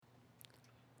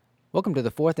Welcome to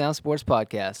the Fourth Down Sports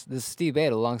Podcast. This is Steve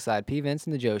Bate alongside P. Vince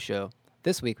and The Joe Show.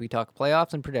 This week we talk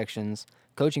playoffs and predictions,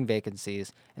 coaching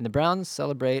vacancies, and the Browns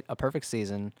celebrate a perfect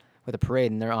season with a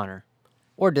parade in their honor.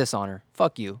 Or dishonor.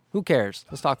 Fuck you. Who cares?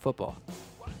 Let's talk football.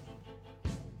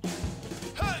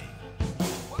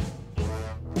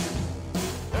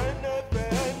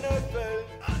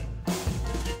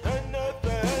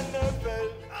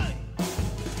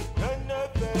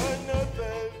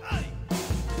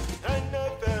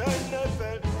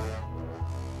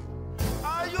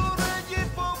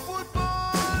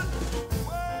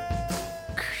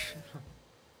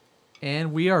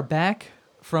 And we are back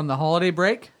from the holiday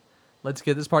break. Let's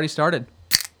get this party started.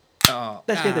 Oh,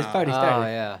 Let's get this party Oh,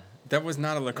 started. yeah. that was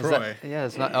not a Is LaCroix.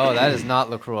 it's not. Oh, that is not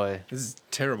LaCroix. This is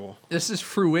terrible. This is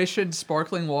Fruition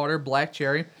Sparkling Water Black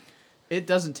Cherry. It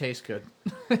doesn't taste good.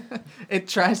 It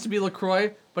tries to be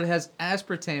LaCroix, but it has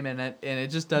aspartame in it, and it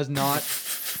just does not.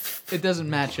 It doesn't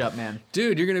match up, man.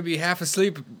 Dude, you're going to be half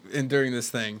asleep during this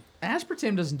thing.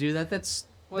 Aspartame doesn't do that. That's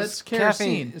It's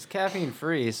kerosene. It's caffeine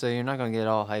free, so you're not going to get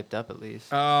all hyped up at least.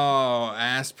 Oh,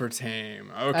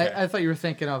 aspartame. Okay. I thought you were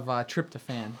thinking of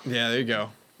tryptophan. Yeah, there you go.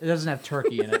 It doesn't have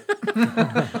turkey in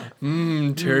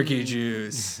it. Turkey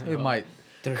juice. It might.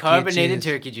 Carbonated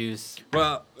turkey juice.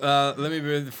 Well, let me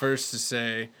be the first to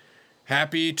say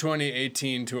happy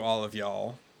 2018 to all of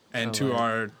y'all and to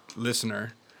our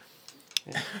listener.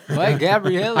 Mike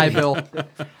Gabrielle. Hi, Bill.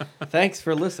 Thanks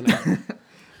for listening.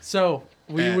 So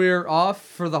we were off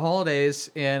for the holidays,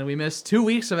 and we missed 2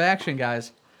 weeks of action,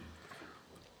 guys.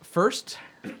 First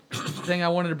thing I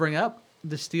wanted to bring up,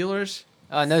 the Steelers.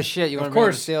 No shit. You want Of to bring up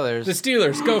course, the Steelers? the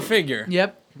Steelers, go figure.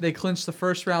 Yep, they clinched the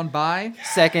first round bye.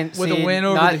 Second With a seed. win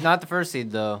over not the first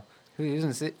seed though. Who's in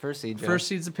the first seed? Joe? First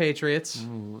seed's the Patriots,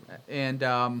 and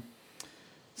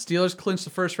Steelers clinched the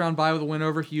first round bye with a win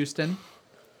over Houston.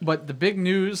 But the big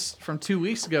news from 2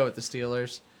 weeks ago at the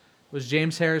Steelers was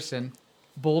James Harrison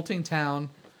bolting town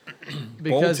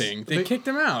because Bolting. They kicked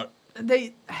him out.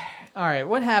 All right,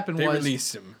 what happened They was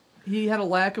released him. he had a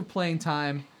lack of playing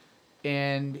time,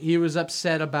 and he was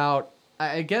upset about.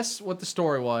 I guess what the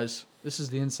story was. This is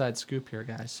the inside scoop here,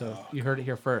 guys. So you heard it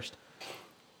here first,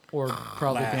 or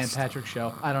probably Dan Last. Patrick's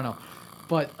show. I don't know,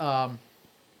 but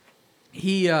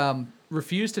he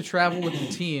refused to travel with the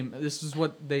team. This is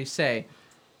what they say.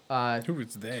 Who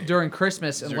was they? During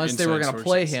Christmas These are unless they were inside going to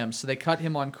play sources. him. So they cut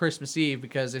him on Christmas Eve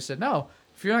because they said, no,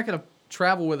 if you're not going to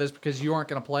travel with us because you aren't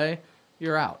going to play,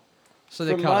 you're out. So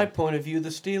they From cut my him. point of view, the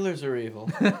Steelers are evil.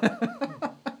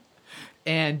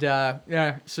 And,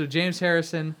 so James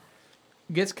Harrison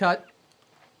gets cut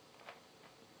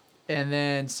and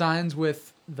then signs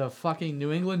with the fucking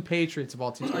New England Patriots of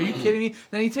all teams. Are you kidding me?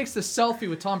 Then he takes the selfie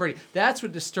with Tom Brady. That's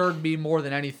what disturbed me more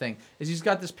than anything, is he's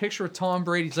got this picture of Tom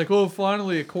Brady. He's like, oh,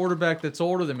 finally a quarterback that's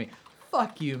older than me.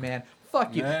 Fuck you, man.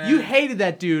 Fuck you. Man. You hated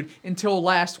that dude until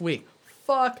last week.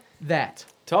 Fuck that.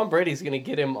 Tom Brady's going to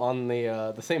get him on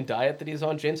the same diet that he's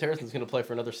on. James Harrison's going to play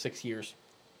for another 6 years.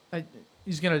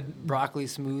 He's going to broccoli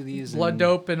smoothies. blood and,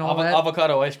 dope and all that.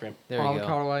 Avocado ice cream. There you go.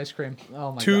 Avocado ice cream.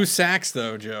 Oh, my 2 God. sacks,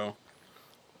 though, Joe.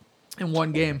 In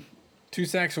one game. 2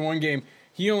 sacks in one game.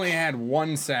 He only had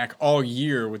 1 sack all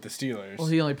year with the Steelers. Well,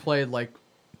 he only played like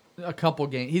a couple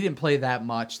games. He didn't play that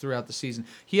much throughout the season.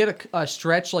 He had a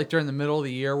stretch like during the middle of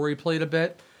the year where he played a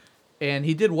bit, and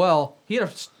he did well. He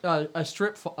had a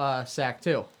strip sack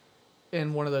too,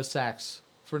 in one of those sacks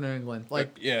for New England.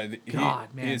 Like yeah,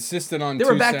 God, man. He insisted on they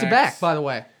 2 were back to back, by the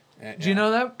way. Yeah, Do you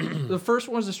know that? The first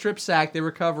one was a strip sack. They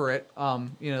recover it.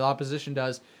 The opposition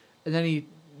does, and then he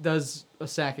does a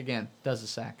sack again. Does a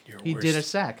sack. Your He worst- did a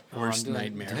sack. Worst I'm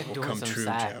nightmare will doing come some true,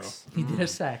 sacks. Joe. He did a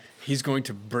sack. He's going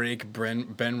to break Ben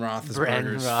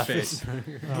Roethlisberger's face.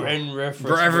 Bren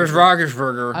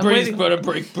Roethlisberger. I'm waiting- going to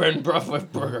break Bren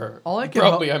Roethlisberger. All I can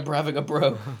Bro, I'm having a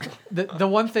bro. The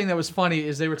one thing that was funny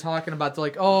is they were talking about, they're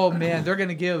like, oh man, they're going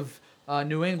to give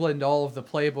New England all of the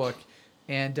playbook.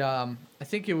 And I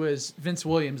think it was Vince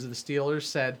Williams of the Steelers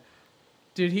said,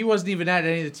 dude, he wasn't even at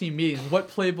any of the team meetings. What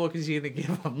playbook is he going to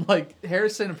give them? Like,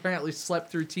 Harrison apparently slept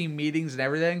through team meetings and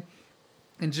everything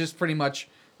and just pretty much,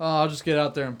 oh, I'll just get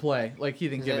out there and play. Like, he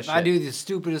didn't give a shit. I do the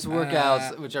stupidest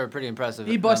workouts, which are pretty impressive.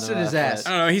 He busted his ass. I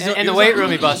don't know. He's In he the was weight on-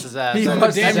 room, he busts his ass. He Like,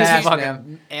 busted damn, his he's a ass, fucking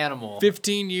man. animal.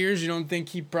 15 years. You don't think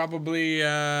he probably?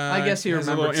 I guess he has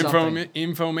a remembered little something.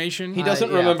 information. He doesn't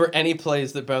yeah. remember any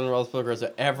plays that Ben Roethlisberger has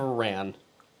ever ran.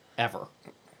 Ever.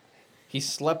 He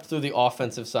slept through the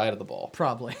offensive side of the ball.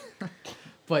 Probably.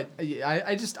 But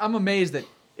I'm amazed that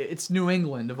it's New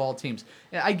England of all teams.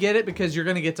 I get it because you're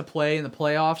going to get to play in the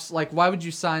playoffs. Like, why would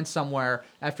you sign somewhere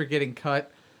after getting cut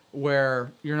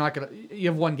where you're not going to? You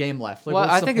have one game left. Like, Well,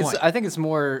 what's I the think point? I think it's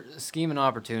more scheme and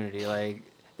opportunity. Like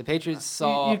The Patriots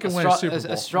saw you can a, win a strong, Super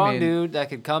Bowl. a strong I mean- dude that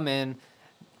could come in,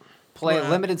 play Well,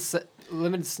 limited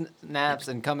snaps,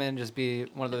 and come in and just be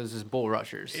one of those just bull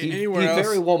rushers. Yeah. He Anywhere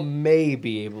very else- well may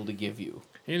be able to give you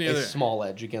Any a other? small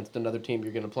edge against another team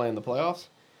you're going to play in the playoffs.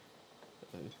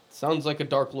 Sounds like a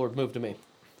Dark Lord move to me.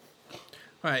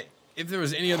 All right. If there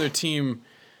was any other team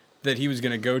that he was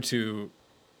going to go to,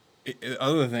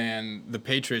 other than the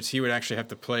Patriots, he would actually have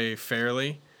to play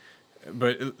fairly.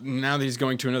 But now that he's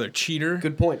going to another cheater,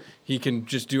 Good point. he can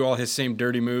just do all his same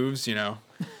dirty moves.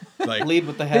 Like Lead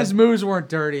with the head. His moves weren't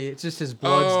dirty. It's just his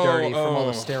blood's Oh, dirty from all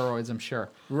the oh. steroids, I'm sure.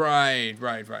 right.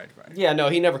 Yeah, no,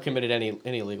 he never committed any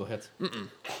illegal hits.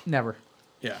 Never.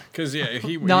 Yeah, because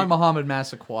he Not Muhammad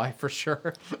Massaquoi, for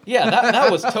sure. Yeah,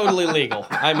 that was totally legal.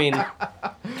 I mean,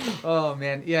 Oh,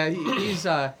 man. Yeah, he hits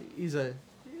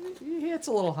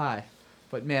a little high.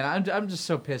 But, man, I'm just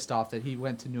so pissed off that he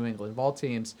went to New England, of all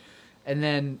teams. And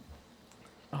then,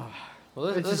 Well,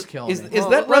 it's just killing is- me. is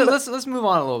that let's move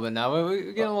on a little bit now. We're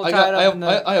getting a little I tied got. up. in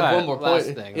the, I have all one right, more last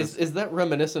point. thing. Is that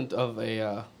reminiscent of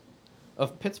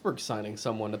of Pittsburgh signing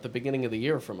someone at the beginning of the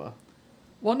year from a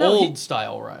well, no, old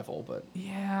style rival? But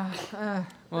yeah.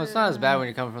 Well, it's not as bad when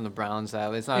you're coming from the Browns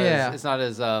side. It's not. Yeah. It's not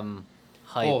as hyped.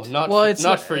 oh, not Well, for, it's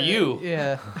not for you.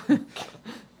 Yeah.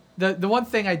 The one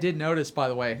thing I did notice, by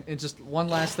the way, and just one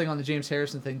last thing on the James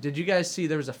Harrison thing. Did you guys see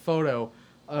there was a photo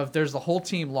of there's the whole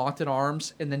team locked in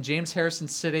arms, and then James Harrison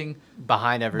sitting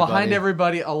behind everybody. behind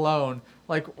everybody alone?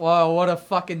 Like, wow, what a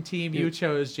fucking team you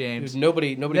chose, James.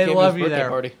 Nobody They came to love his you birthday there.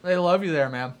 party. They love you there,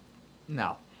 man.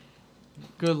 No.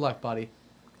 Good luck, buddy.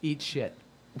 Eat shit.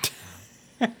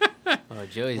 Oh,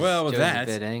 Joey's, Well, with Joey's that- a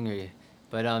bit angry.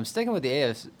 But sticking with the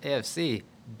AFC,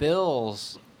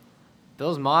 Bills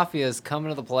Mafia is coming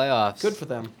to the playoffs. Good for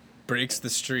them. breaks the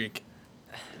streak.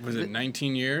 Was it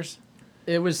 19 years?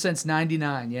 It was since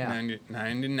 '99, yeah.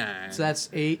 99. So that's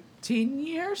 18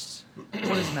 years.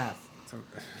 What is math?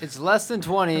 It's less than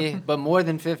 20, but more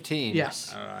than 15.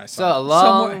 Yes. I So a saw.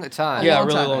 long Somewhere- time. Yeah, long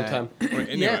really time. long time. Well,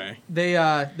 anyway,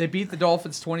 They beat the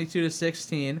Dolphins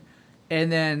 22-16,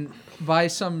 and then by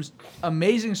some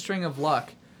amazing string of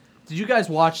luck, did you guys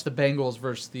watch the Bengals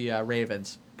versus the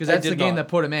Ravens? Because I that's the did game not. that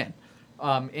put him in.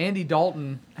 Andy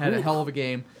Dalton had a hell of a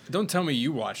game. don't tell me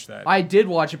you watched that. I did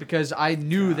watch it because I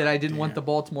knew that I didn't want the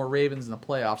Baltimore Ravens in the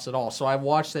playoffs at all. So I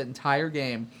watched that entire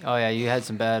game. Oh yeah, you had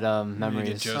some bad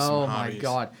memories. Just some Oh my hobbies.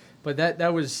 god! But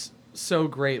that was so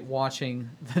great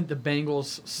watching the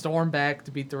Bengals storm back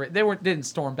to beat the. Didn't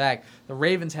storm back. The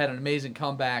Ravens had an amazing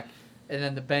comeback, and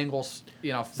then the Bengals,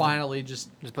 finally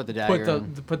just Just put the dagger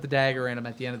in. put the dagger in them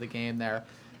at the end of the game there,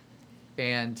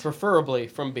 and Preferably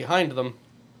from behind them.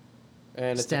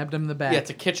 And it's stabbed them in the back. yeah, it's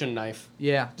a kitchen knife.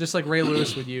 Yeah, just like Ray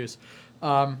Lewis would use.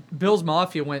 Bills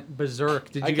Mafia went berserk.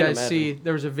 Did I you can guys imagine. see?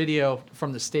 There was a video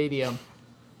from the stadium.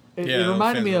 It Yeah, the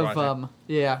reminded fans me were of watching.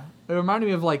 it reminded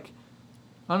me of like,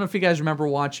 I don't know if you guys remember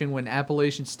watching when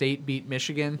Appalachian State beat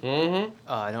Michigan. Mm-hmm.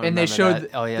 Oh, I don't And they remember showed.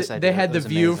 that. Oh yes, I they do. had It the was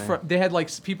view amazing. from. They had like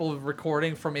people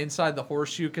recording from inside the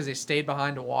horseshoe because they stayed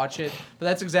behind to watch it. But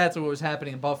that's exactly what was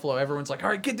happening in Buffalo. Everyone's like, "All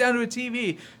right, get down to a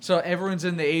TV." So everyone's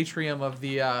in the atrium of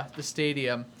the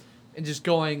stadium, and just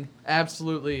going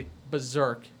absolutely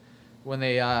berserk when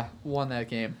they won that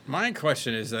game. My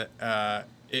question is that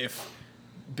if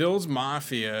Bills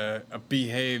Mafia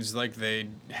behaves like they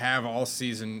have all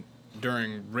season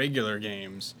during regular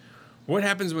games, what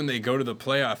happens when they go to the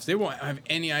playoffs? They won't have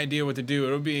any idea what to do.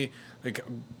 It'll be like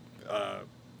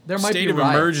There might state be of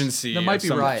riots. emergency. There might of be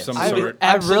some, riots. Some I sort. would-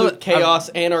 Absolute I- chaos,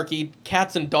 anarchy,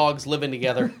 cats and dogs living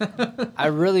together. I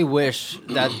really wish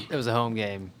that it was a home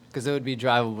game because it would be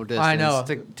drivable distance. I know.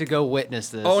 to go witness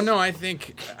this. Oh no, I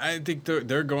think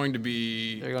they're going to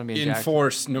be, They're gonna be in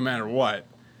enforced no matter what.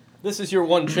 This is your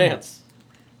one chance.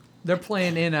 They're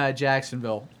playing in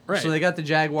Jacksonville, Right. so they got the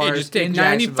Jaguars Hey, just take in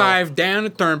Jacksonville. 95 down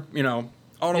to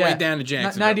all the way down to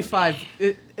Jacksonville. 95.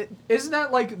 Isn't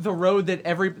that like the road that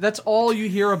that's all you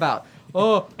hear about?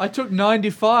 Oh, I took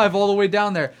 95 all the way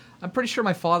down there. I'm pretty sure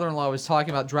my father-in-law was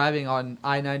talking about driving on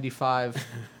I-95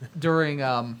 during,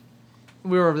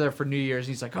 we were over there for New Year's.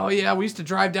 He's like, oh yeah, we used to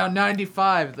drive down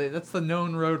 95. That's the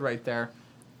known road right there.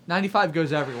 95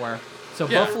 goes everywhere. So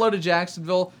Yeah. Buffalo to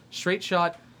Jacksonville, straight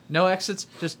shot, no exits,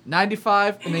 just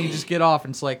 95, and then you just get off,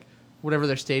 and it's like whatever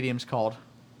their stadium's called.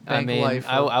 I Bank mean, Life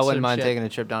I or wouldn't some mind shit. taking a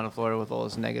trip down to Florida with all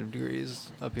those negative degrees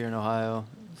up here in Ohio.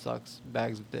 Sucks.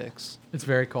 Bags of dicks. It's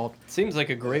very cold. Seems like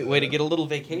a great way to get a little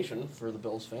vacation for the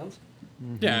Bills fans.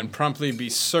 Yeah, and promptly be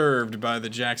served by the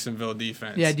Jacksonville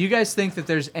defense. Yeah, do you guys think that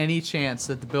there's any chance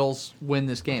that the Bills win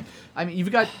this game? I mean,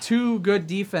 you've got two good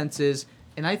defenses,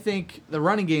 and I think the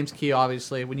running game's key,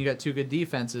 obviously, when you got two good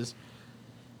defenses.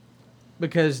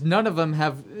 because neither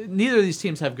of these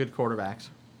teams have good quarterbacks.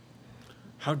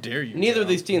 How dare you? Neither Joe. of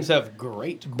these teams have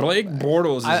great. Blake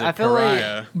Bortles is I a feel like-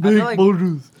 pariah.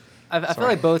 I feel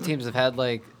like both teams have had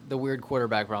like the weird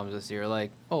quarterback problems this year.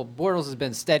 Like, Bortles has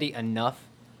been steady enough,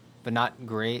 but not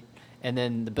great. And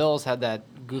then the Bills had that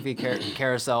goofy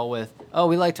carousel with,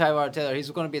 we like Tyrod Taylor.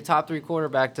 He's going to be a top 3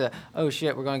 quarterback to, oh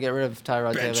shit, we're going to get rid of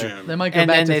Tyrod Bench Taylor. him. They might go And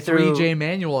back then to they threw- EJ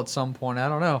Manuel at some point. I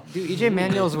don't know. Dude, EJ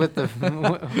Manuel's with the.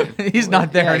 He's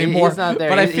not there anymore. He's not there.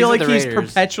 But I feel like with the he's Raiders.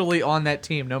 perpetually on that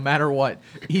team, no matter what.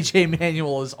 EJ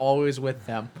Manuel is always with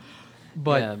them.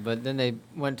 But Yeah, but then they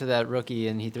went to that rookie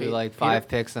and he threw Pe- like 5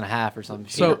 picks and a half or something.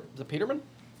 So- Is it Peterman?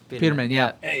 Peterman,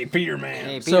 yeah. Hey, Peterman.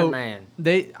 Hey, So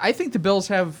Peterman. I think the Bills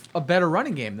have a better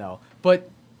running game though. But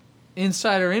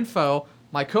insider info,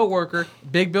 my coworker,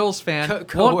 big Bills fan,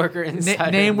 Coworker won't- insider.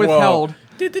 name Whoa. withheld.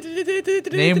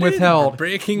 Name withheld.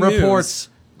 Breaking reports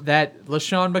that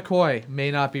LaShawn McCoy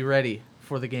may not be ready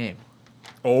for the game. news.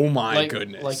 Oh my Like,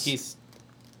 goodness. Like he's.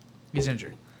 He's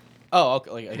injured. Oh,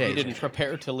 okay. Like, Yeah, he didn't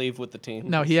prepare to leave with the team.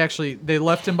 No, they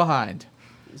left him behind.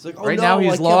 He's like, Right now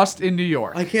he's lost in New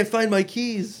York. I can't find my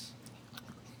keys.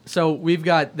 So we've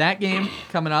got that game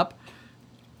coming up.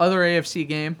 Other AFC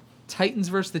game, Titans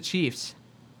versus the Chiefs.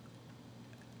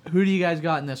 Who do you guys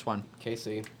got in this one?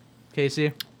 KC.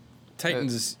 Casey?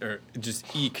 Titans are just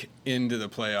eke into the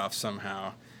playoffs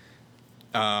somehow.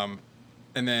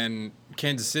 And then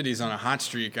Kansas City's on a hot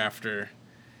streak after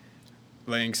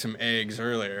laying some eggs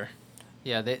earlier.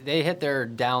 Yeah, they hit their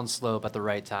down slope at the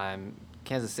right time.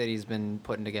 Kansas City's been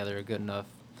putting together a good enough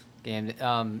game.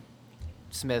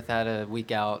 Smith had a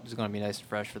week out. It's going to be nice and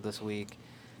fresh for this week.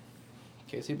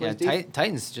 KC Yeah, plays deep.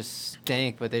 Titans just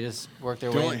stink, but they just work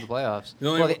their The way only- into the playoffs. the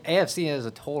only- Well, the AFC as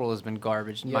a total has been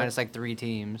garbage, Yeah. minus like 3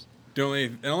 teams. The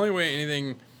only way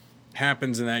anything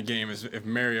happens in that game is if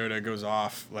Mariota goes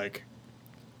off like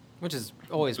Which is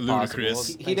always Ludicrous.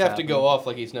 possible. He'd Things have to happen. go off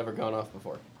like he's never gone off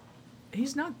before.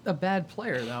 He's not a bad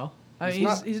player, though. He's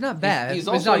He's not- not bad. He's He's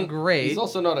also not great. He's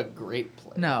also not a great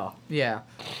player. No, yeah.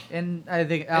 And I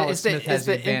think Alex Smith has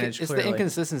the advantage, it's the clearly.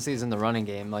 inconsistencies in the running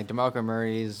game. Like DeMarco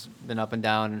Murray's been up and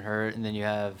down and hurt, and then you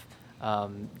have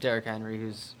Derrick Henry,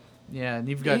 who's Yeah, and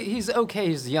you've got... he's okay.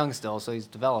 He's young still, so he's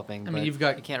developing. I mean, but you've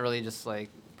got- you can't really just like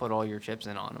put all your chips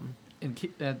in on him.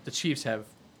 and the Chiefs have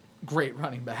great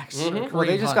running backs. Mhm. Kareem Well,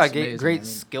 they just Hunt's got amazing. great I mean,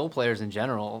 skill players in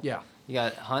general. Yeah. You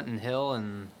got Hunt and Hill,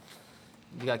 and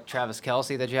you got Travis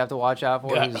Kelce that you have to watch out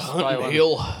for. Got who's Hunt probably and one-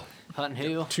 Hill. Hunt and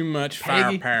Hill. too much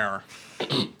Peggy. firepower.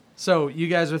 So you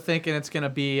guys are thinking it's going to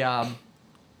be...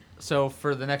 so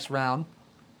for the next round,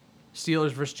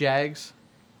 Steelers versus Jags,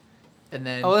 and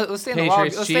then Oh, let's stay in the wild.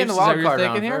 Patriots, Let's stay in the Chiefs. Is that wild what you're card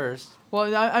round thinking here? first.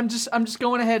 Well, I'm just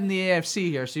going ahead in the AFC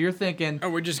here. So you're thinking... Oh,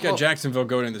 we just got Well- Jacksonville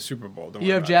going to the Super Bowl. Don't You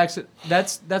worry have about it.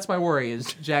 Jackson. That's my worry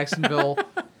is Jacksonville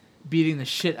beating the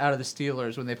shit out of the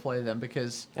Steelers when they play them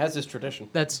because As is tradition.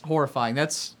 that's horrifying.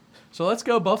 So let's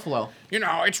go Buffalo. You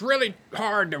know, it's really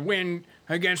hard to win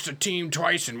against a team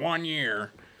twice in 1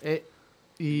 year.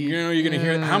 You know, you're gonna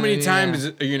hear how many times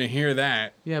are you gonna hear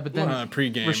that? Yeah, but then on a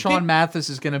pregame. Rashawn Mathis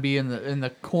is going to be in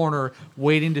the corner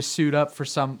waiting to suit up for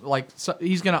he's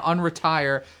going to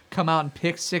unretire, come out and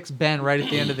pick 6 Ben right at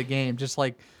the end of the game. Just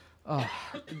like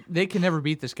they can never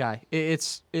beat this guy.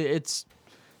 It's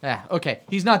okay.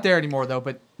 He's not there anymore though.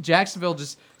 But Jacksonville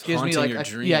just gives me Haunting like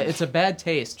your yeah, dreams. it's a bad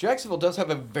taste. Jacksonville does have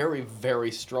a very,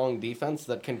 very strong defense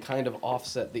that can kind of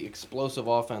offset the explosive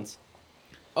offense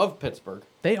of Pittsburgh.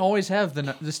 They always have the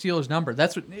Steelers number.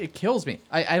 That's what it kills me.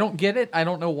 I don't get it. I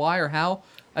don't know why or how.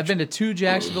 I've been to 2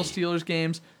 Jacksonville Steelers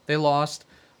games. They lost.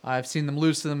 I've seen them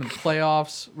lose to them in the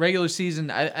playoffs. Regular season,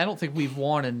 I don't think we've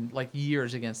won in like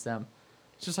years against them.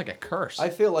 It's just like a curse. I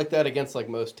feel like that against like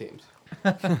most teams.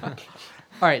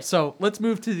 All right, so let's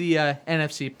move to the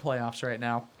NFC playoffs right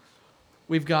now.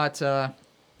 We've got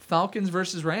Falcons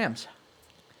versus Rams.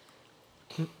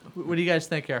 What do you guys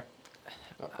think here?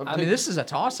 I mean, this is a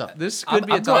toss-up. This could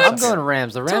be a I'm going toss-up.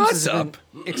 Rams. The Rams have Toss-up?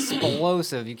 been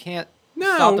explosive. You can't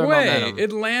No stop their way. momentum.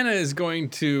 Atlanta is going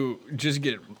to just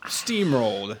get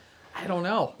steamrolled. I don't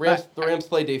know. The Rams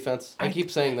play defense. I keep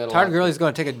saying that a Todd lot. Gurley's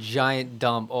going to take a giant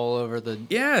dump all over the.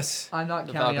 Yes. I'm not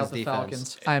The counting out Falcons' the defense.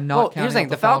 Falcons. I am not Well, counting here's the thing: out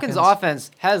the Falcons'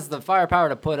 offense has the firepower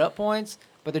to put up points,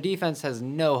 but their defense has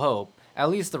no hope. At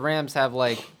least the Rams have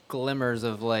like glimmers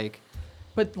of like.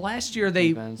 But last year they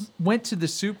Defense. went to the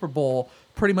Super Bowl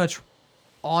pretty much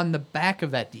on the back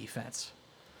of that defense.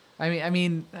 I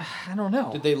mean, I don't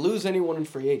know. Did they lose anyone in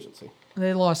free agency?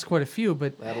 They lost quite a few,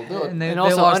 but That'll do it. and they And they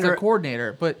also lost their under-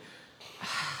 coordinator. But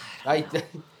I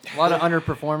A lot of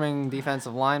underperforming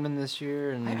defensive linemen this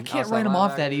year, and I can't outside write them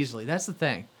off that linebackers. easily. That's the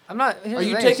thing. I'm not. here's Are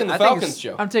you thing, taking the I think Falcons, it's-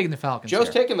 Joe? I'm taking the Falcons. Joe's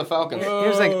here. taking the Falcons.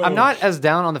 Here's the thing. I'm not as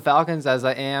down on the Falcons as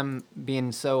I am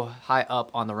being so high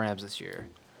up on the Rams this year.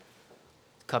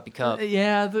 Cuppy cup.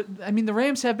 Yeah, the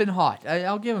Rams have been hot.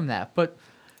 I'll give them that, but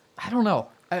I don't know.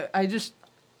 I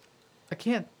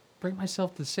can't bring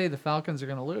myself to say the Falcons are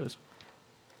going to lose.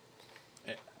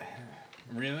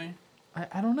 Really?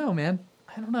 I don't know, man.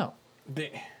 I don't know.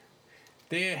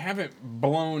 They haven't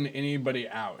blown anybody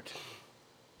out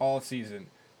all season.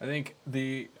 I think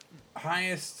the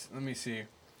highest. Let me see.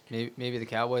 Maybe the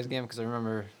Cowboys game because I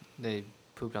remember they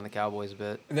pooped on the Cowboys a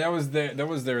bit. That was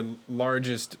their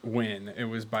largest win. It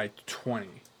was by 20.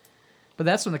 But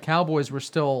that's when the Cowboys were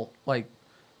still like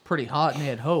pretty hot and they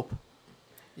had hope.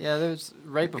 Yeah, that was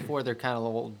right before they're kind of a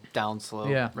little down slow.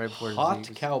 Yeah. Right before the Hot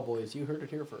Eagles. Cowboys. You heard it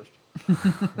here first.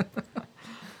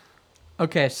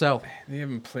 Okay, so They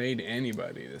haven't played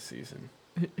anybody this season.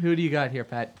 who do you got here,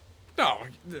 Pat? No,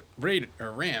 the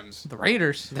Rams. The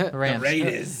Raiders. The Rams.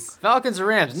 Raiders. Falcons or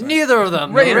Rams? Neither of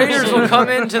them. Raiders. The Raiders will come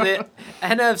into the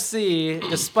NFC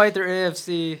despite their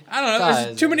AFC. I don't know. ties.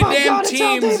 There's too many Oh, damn God, it's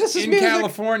Al teams Davis's in music.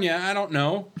 California. I don't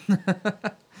know.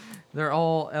 They're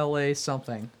all LA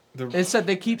something. The- It said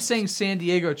they keep saying San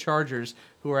Diego Chargers,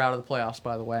 who are out of the playoffs,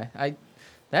 by the way.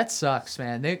 That sucks,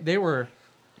 man. They were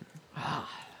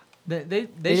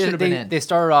they should have been in. They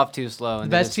started off too slow. The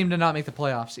And they best just- team to not make the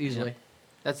playoffs easily.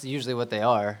 That's usually what they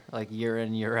are, like year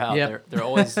in, year out. Yep. They're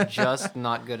always just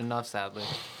not good enough, sadly.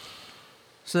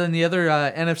 So then the other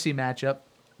NFC matchup,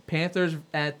 Panthers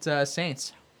at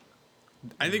Saints.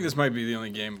 I think this might be the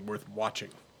only game worth watching.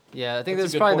 Yeah, I think That's a this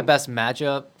is good probably point. the best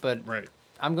matchup, but Right.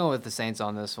 I'm going with the Saints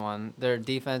on this one. Their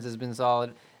defense has been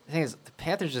solid. The thing is, the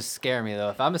Panthers just scare me, though.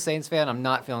 If I'm a Saints fan, I'm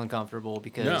not feeling comfortable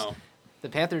because No. the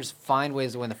Panthers find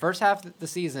ways to win. The first half of the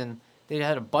season, they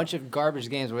had a bunch of garbage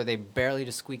games where they barely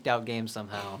just squeaked out games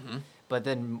somehow. But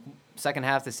then second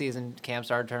half of the season, Cam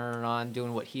started turning it on,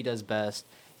 doing what he does best,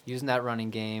 using that running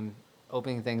game,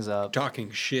 opening things up.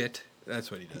 Talking shit. That's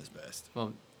what he does best.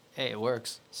 Well, hey, it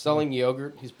works. Selling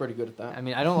yogurt. He's pretty good at that. I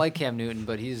mean, I don't like Cam Newton,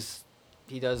 but he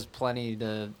does plenty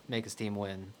to make his team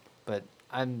win. But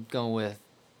I'm going with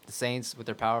the Saints with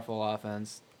their powerful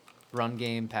offense, run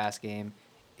game, pass game,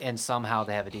 and somehow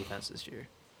they have a defense this year.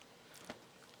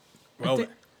 Well,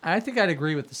 I think I'd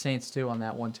agree with the Saints too on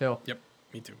that one too. yep,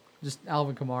 me too. Just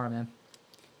Alvin Kamara, man.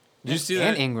 Did you see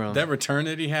And that Ingram. that return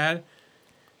that he had?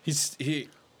 He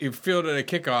fielded a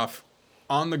kickoff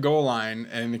on the goal line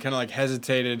and kind of like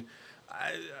hesitated,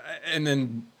 and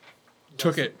then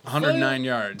took it 109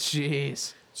 yards.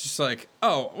 Jeez. It's just like,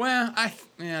 oh well, I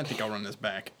think I'll run this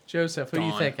back. Joseph, who are you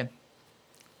Gone. thinking?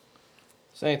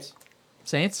 Saints.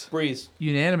 Saints? Breeze.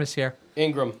 Unanimous here.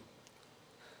 Ingram.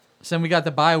 So then we got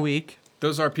the bye week.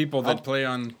 Those are people that play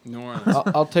on New Orleans.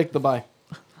 I'll take the bye.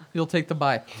 You'll take the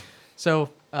bye. So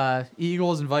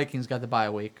Eagles and Vikings got the bye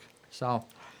week. So,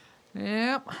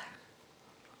 yep.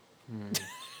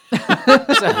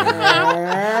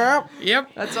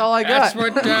 Yep. That's all I got.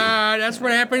 That's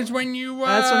what happens when you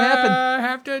That's what happened.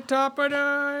 have to top it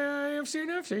AFC and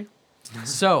NFC.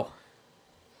 So,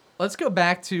 let's go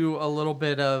back to a little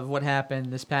bit of what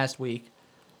happened this past week.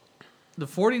 The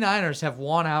 49ers have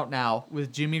won out now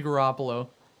with Jimmy Garoppolo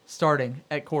starting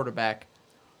at quarterback.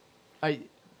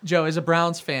 Joe, as a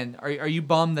Browns fan, are you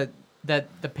bummed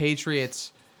that the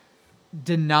Patriots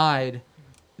denied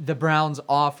the Browns'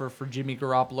 offer for Jimmy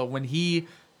Garoppolo when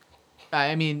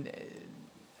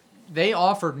they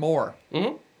offered more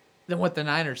than what the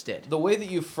Niners did? The way that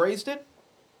you phrased it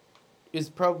is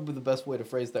probably the best way to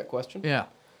phrase that question. Yeah.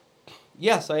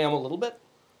 Yes, I am a little bit.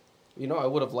 You know, I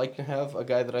would have liked to have a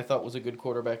guy that I thought was a good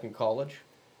quarterback in college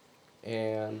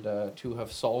and to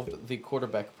have solved the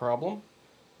quarterback problem.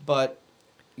 But,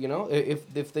 you know,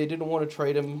 if they didn't want to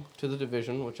trade him to the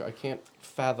division, which I can't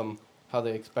fathom how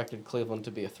they expected Cleveland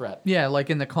to be a threat. Yeah, like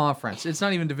in the conference. It's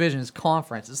not even division, it's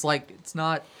conference. It's like, it's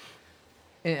not...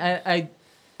 I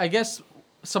guess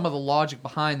some of the logic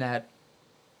behind that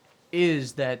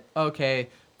is that, okay,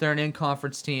 they're an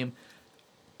in-conference team.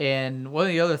 And one of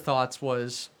the other thoughts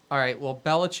was, all right, well,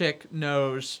 Belichick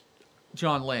knows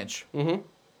John Lynch Mm-hmm.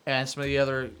 and some of the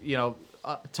other,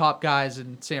 top guys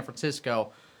in San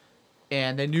Francisco.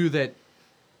 And they knew that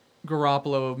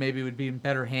Garoppolo maybe would be in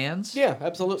better hands. Yeah,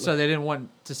 absolutely. So they didn't want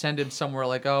to send him somewhere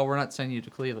like, oh, we're not sending you to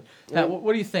Cleveland. Now,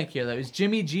 what do you think here, though? Is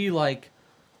Jimmy G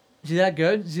is he that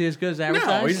good? Is he as good as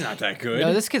advertised? No, he's not that good.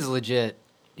 No, this kid's legit.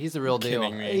 He's the real deal.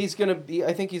 Kidding me. He's gonna be.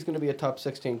 I think he's gonna be a top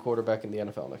 16 quarterback in the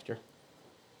NFL next year.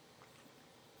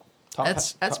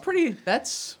 That's pretty top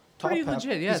pretty half.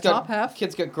 legit. Yeah, He's top got, half.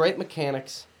 Kid's got great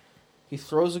mechanics. He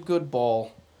throws a good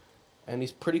ball. and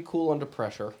he's pretty cool under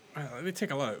pressure. Well, they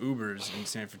take a lot of Ubers in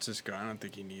San Francisco. I don't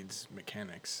think he needs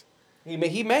mechanics. He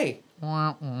may.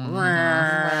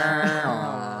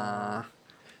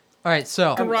 All right,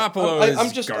 so Garoppolo is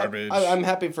I'm just garbage. I'm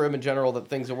happy for him in general that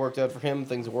things have worked out for him.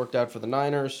 Things have worked out for the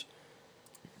Niners.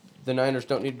 The Niners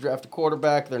don't need to draft a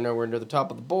quarterback. They're nowhere near the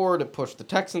top of the board. It pushed the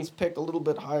Texans pick a little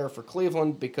bit higher for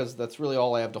Cleveland because that's really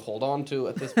all I have to hold on to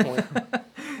at this point.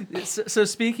 so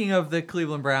speaking of the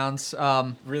Cleveland Browns,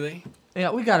 Really?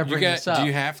 yeah, we got to bring this up. Do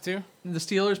you have to? The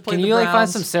Steelers played Can the you like Browns. find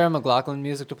some Sarah McLachlan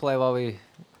music to play while we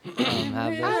have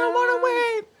this? I don't want to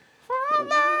wait for our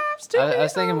lives to I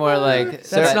was thinking more like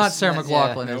That's not Sarah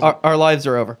McLachlan. Yeah, is it? Our lives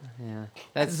are over. yeah.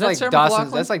 That's Is that like Sarah Dawson's.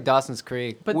 McLachlan? That's like Dawson's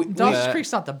Creek. But We- Dawson's we-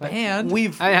 Creek's not the band.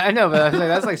 I know, but I was like,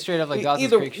 that's like straight up like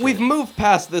Dawson's Creek. Shit. We've moved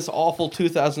past this awful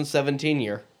 2017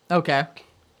 year, Okay,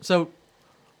 so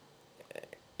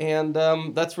and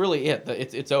that's really it.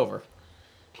 It's over.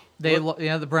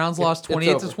 the Browns lost it's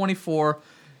 28 to over. 24,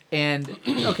 and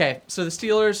okay, so the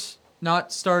Steelers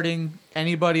not starting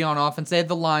anybody on offense. They had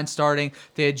the line starting.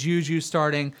 They had Juju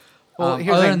starting. Well,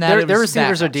 here's other the than thing, that, their it was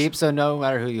receivers are backups. deep, so no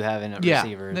matter who you have in a Yeah,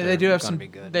 receiver, they do have gonna some. be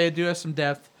good. They do have some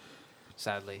depth,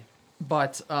 Sadly,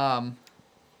 but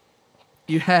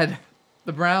you had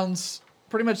the Browns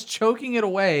pretty much choking it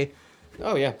away.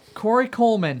 Oh yeah. Corey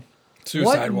Coleman.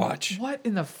 Suicide watch. What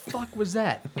in the fuck was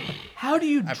that? How do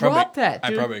you I drop probably, that, I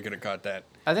dude? probably could have caught that.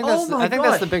 I think Oh that's my that's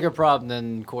God. the bigger problem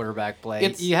than quarterback play.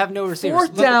 It's You have no receivers.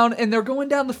 Fourth down, and they're going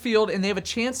down the field, and they have a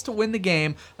chance to win the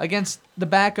game against the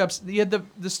backups. You had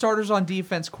the starters on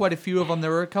defense, quite a few of them.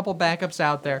 There were a couple backups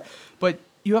out there, but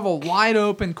you have a wide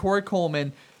open Corey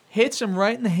Coleman, hits him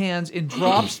right in the hands, and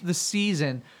drops the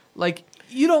season. Like,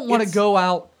 you don't want to It's- go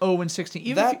out 0-16.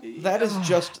 Even That if you- that is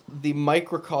just the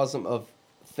microcosm of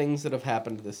things that have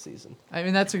happened this season. I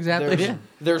mean, that's exactly There's, it.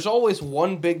 there's always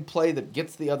one big play that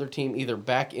gets the other team either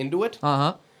back into it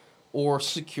Uh-huh. or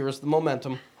secures the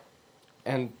momentum,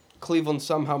 and Cleveland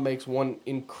somehow makes one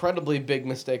incredibly big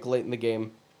mistake late in the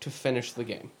game to finish the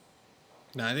game.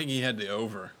 No, I think he had the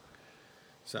over.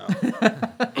 So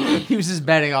He was just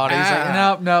betting on it. He's like,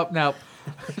 Ah. nope.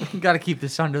 Got to keep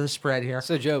this under the spread here.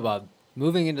 So Joe Bob,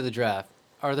 moving into the draft,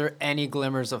 are there any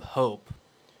glimmers of hope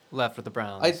left with the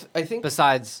Browns? I think.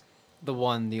 besides the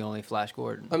only Flash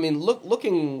Gordon. I mean,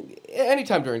 looking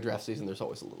anytime during draft season, there's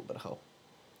always a little bit of hope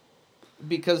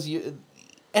because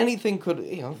anything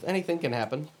can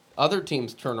happen. Other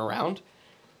teams turn around.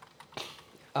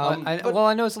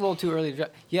 I know it's a little too early to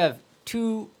draft. You have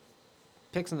 2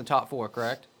 picks in the top 4,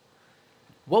 correct?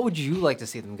 What would you like to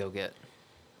see them go get?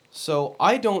 So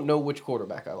I don't know which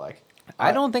quarterback I like.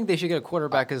 I don't think they should get a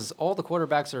quarterback because all the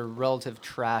quarterbacks are relative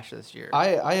trash this year.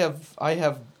 I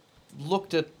have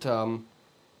looked at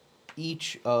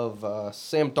each of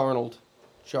Sam Darnold,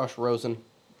 Josh Rosen,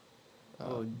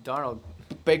 Darnold,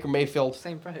 Baker Mayfield.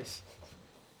 same price.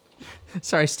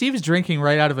 Sorry, Steve is drinking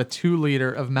right out of a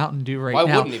 2-liter of Mountain Dew right Why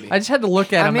now. wouldn't he be? I just had to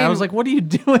look at him. and I mean, was like, "What are you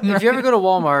doing?" If right you ever go to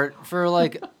Walmart for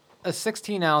like a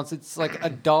 16 ounce, it's like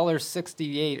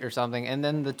 $1.68 or something, and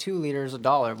then the 2 liter is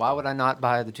 $1. Why would I not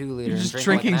buy the 2 liter? You're and just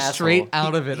drink drinking like an straight asshole?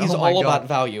 out of it. He's Oh my all God. about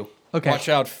value. Okay. watch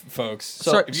out, folks.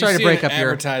 Sorry- If you sorry to see break an up your-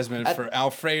 advertisement for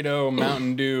Alfredo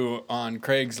Mountain Dew on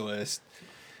Craigslist,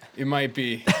 it might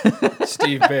be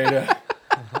Steve Beta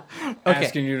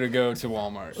asking you to go to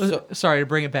Walmart. Sorry to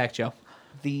bring it back, Joe.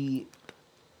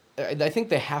 I think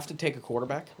they have to take a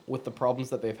quarterback with the problems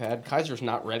that they've had. Kaiser's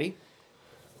not ready.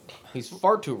 He's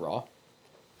far too raw.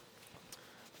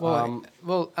 Well,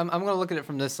 I'm going to look at it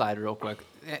from this side real quick.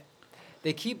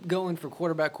 They keep going for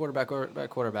quarterback.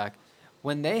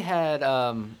 When they had,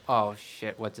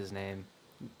 what's his name?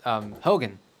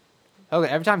 Hogan.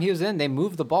 Every time he was in, they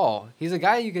moved the ball. He's a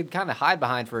guy you could kind of hide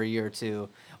behind for a year or two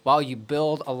while you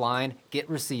build a line, get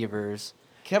receivers.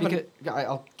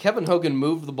 Kevin Hogan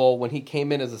moved the ball when he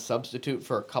came in as a substitute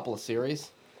for a couple of series.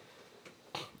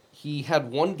 He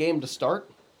had one game to start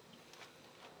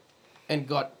and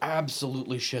got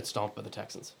absolutely shit stomped by the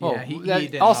Texans. Yeah, Oh, he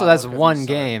did also, not that's look good one from the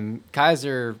start. game.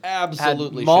 Kaiser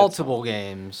Absolutely had multiple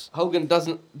games. Hogan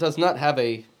does not have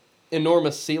a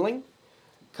enormous ceiling.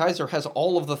 Kaiser has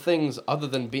all of the things other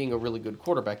than being a really good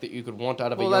quarterback that you could want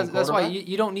out of a young That's why quarterback.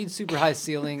 you don't need super high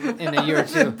ceiling in a year or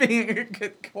two. Being a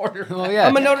good quarterback. Well, yeah.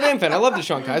 I'm a Notre Dame fan. I love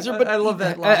Deshaun Kaiser, but I love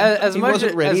that line. As He much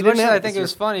wasn't ready. as He much didn't as have I it think this it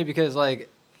was funny because like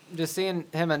just seeing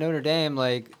him at Notre Dame,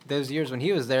 like those years when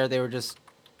he was there, they were just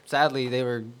sadly they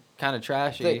were kind of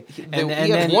trashy. he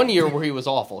had one year where he was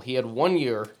awful. He had one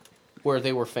year where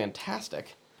they were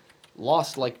fantastic.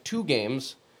 Lost like 2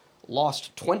 games,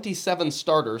 lost 27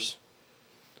 starters,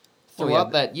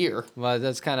 throughout that year. Well,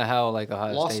 that's kind of how like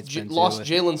Ohio Lost State's been too lost with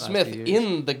Jalen last Smith few years.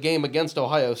 in the game against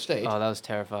Ohio State. Oh, that was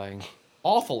terrifying.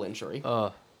 Awful injury.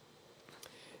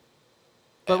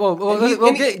 But we'll And he-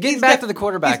 and he- get he's back def- to the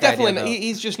quarterback He's definitely idea, though.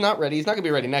 he's just not ready. He's not going to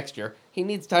be ready next year. He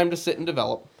needs time to sit and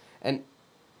develop. And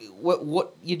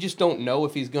what you just don't know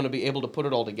if he's going to be able to put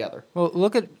it all together. Well,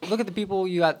 look at the people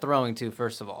you got throwing to.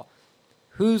 First of all,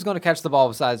 who's going to catch the ball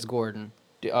besides Gordon?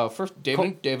 First,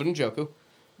 David Njoku.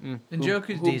 And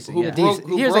Njoku's who- decent. who yeah. broke- broke-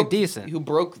 who He was, like, broke- decent. Who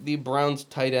broke the Browns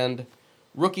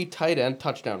rookie tight end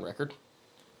touchdown record.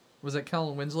 Was it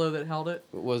Kellen Winslow that held it?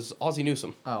 It was Ozzie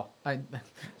Newsome. Oh, I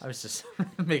was just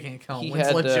making a Kellen He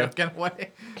Winslow had, joke in a way,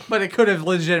 but it could have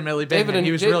legitimately been him.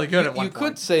 He was really good at one You point.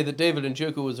 could say that David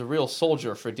Njoku was a real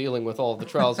soldier for dealing with all the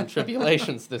trials and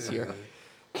tribulations this year.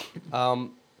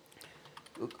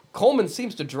 Coleman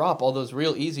seems to drop all those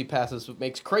real easy passes,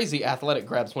 makes crazy athletic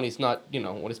grabs when he's not,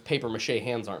 when his paper mache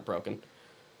hands aren't broken.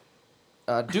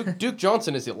 Duke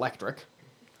Johnson is electric,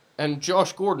 and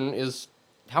Josh Gordon is.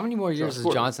 How many more years does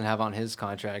Gordon. Johnson have on his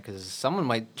contract? Because someone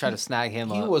might try to snag him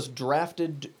He up. was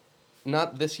drafted,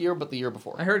 not this year, but the year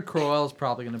before. I heard Crowell's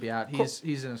probably going to be out. He's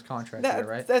in his contract there,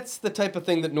 right? That's the type of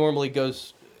thing that normally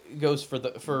goes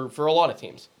for a lot of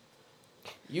teams.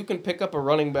 You can pick up a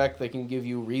running back that can give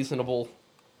you reasonable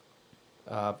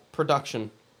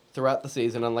production throughout the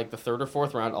season, on like the third or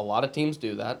fourth round. A lot of teams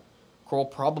do that. Crowell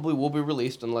probably will be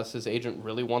released unless his agent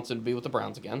really wants him to be with the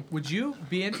Browns again. Would you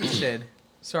be interested?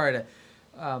 sorry to,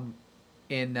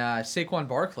 in Saquon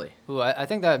Barkley? Ooh, I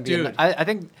think that would be. Dude, I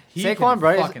think He Saquon can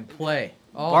Barkley, fucking play.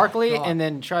 Oh my Barkley, God. and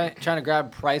then trying to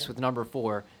grab Price with number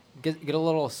 4. Get a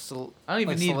little. I don't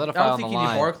even need. I solidify don't on think the you need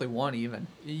line. Barkley one even.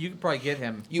 You could probably get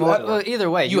him. Well, either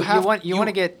way, you want you-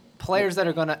 to get players that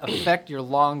are going to affect your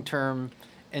long term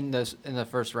in the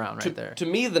first round right there. To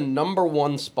me, the number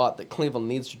one spot that Cleveland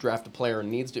needs to draft a player and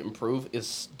needs to improve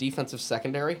is defensive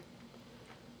secondary.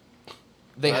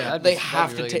 They That'd be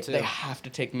have to really take good, too. they have to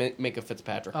take Micah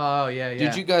Fitzpatrick. Oh yeah.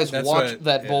 Did you guys watch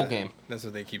that bowl game? That's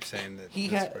what they keep saying. That He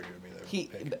that's had probably gonna be their he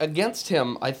pick. against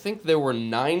him. I think there were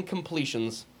 9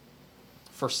 completions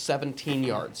for 17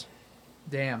 yards.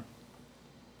 Damn.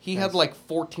 He had like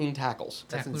 14 tackles.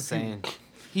 That's Tackle insane.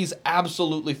 He's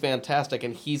absolutely fantastic,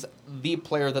 and he's the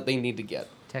player that they need to get.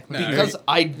 Technically. Because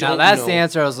I don't Now that's know. the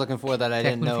answer I was looking for that I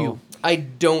didn't know. Technically. I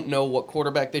don't know what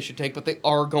quarterback they should take, but they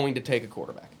are going to take a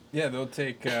quarterback. Yeah, they'll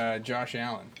take Josh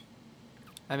Allen.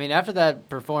 I mean, after that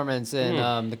performance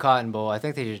in the Cotton Bowl, I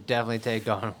think they should definitely take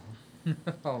Donald.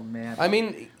 Oh man. I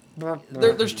mean,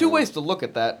 there's 2 ways to look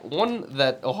at that. One,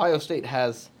 that Ohio State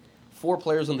has 4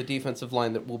 players on the defensive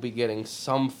line that will be getting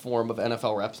some form of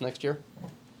NFL reps next year.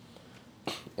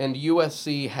 And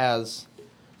USC has,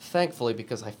 thankfully,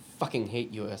 because I fucking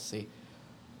hate USC,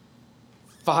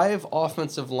 5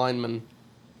 offensive linemen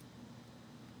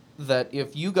that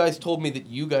if you guys told me that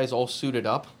you guys all suited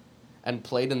up and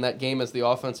played in that game as the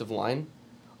offensive line,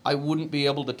 I wouldn't be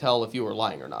able to tell if you were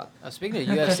lying or not. Speaking of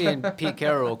UFC and Pete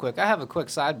Carroll, real quick, I have a quick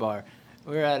sidebar.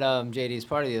 We were at JD's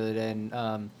party the other day,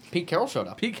 and Pete Carroll showed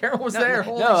up. Pete Carroll was No, there.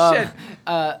 no, Holy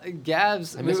shit.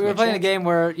 Gabs, I we missed were my playing a chance. game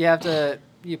where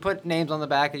you put names on the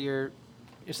back of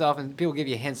yourself, and people give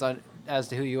you hints on as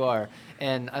to who you are.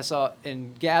 And I saw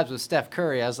in Gabs with Steph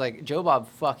Curry, I was like, Joe Bob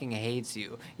fucking hates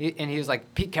you. And he was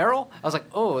like, Pete Carroll? I was like,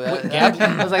 oh, Gabs?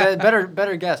 I was like,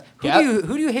 better guess. Gab-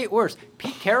 Who do you hate worse,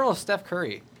 Pete Carroll or Steph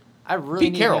Curry? I really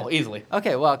Pete need Carroll, to- easily.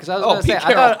 Okay, well, because I was Oh, going to say, Pete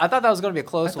Carroll. I thought that was going to be a I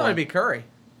close thought one. it'd be Curry.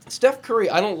 Steph Curry,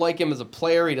 I don't like him as a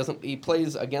player. He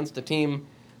plays against a team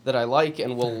that I like,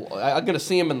 and I'm going to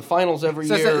see him in the finals every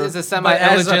So year. it's a as a-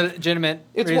 semi-illegitimate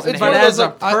It's reason. one- to it's hate But one him. of as those, a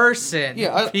like, I- person,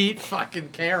 yeah, Pete fucking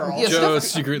Carroll. Yeah, Joe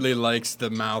Steph- secretly likes the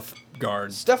mouth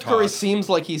guard. Steph Curry talk. seems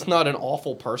like he's not an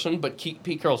awful person, but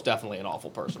Pete Carroll's definitely an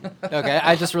awful person. Okay,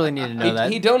 I just really need to know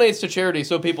that. He donates to charity,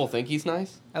 so people think he's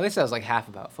nice. At least that was like half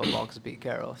about football because of Pete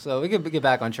Carroll. So we could get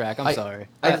back on track. I'm sorry.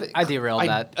 thi- I derailed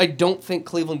that. I don't think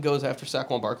Cleveland goes after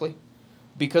Saquon Barkley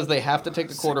because they have to take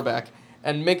the quarterback,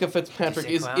 and Micah Fitzpatrick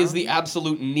is the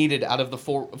absolute needed out of the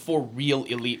four real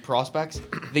elite prospects.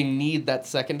 They need that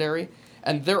secondary,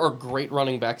 and there are great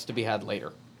running backs to be had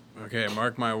later. Okay,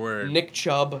 mark my word. Nick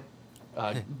Chubb,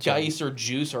 Geis or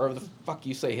Juice, or however the fuck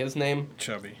you say his name.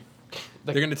 Chubby.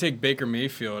 They're gonna take Baker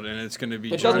Mayfield, and it's gonna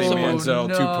be It doesn't Johnny surprise Manziel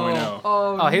no. 2.0.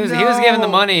 Oh, He was given the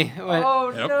money. Oh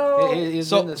Yep. no. He was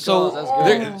So- in the so- skulls. That's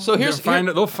good. They're- So here's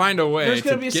they'll find a way. There's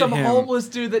gonna to be get some him. homeless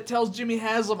dude that tells Jimmy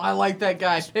Haslam, "I like that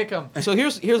guy. Pick him." so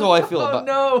here's how I feel Oh about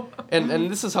no. and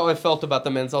this is how I felt about the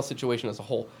Manziel situation as a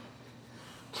whole.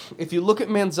 If you look at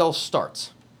Manziel's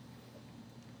starts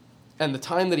and the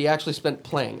time that he actually spent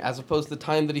playing, as opposed to the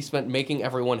time that he spent making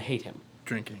everyone hate him,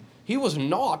 Drinking. He was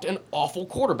not an awful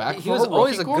quarterback He for was a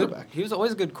always rookie a good. quarterback. He was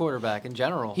always a good quarterback in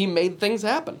general. He made things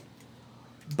happen.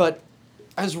 But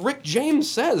as Rick James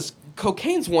says,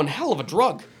 cocaine's one hell of a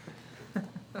drug.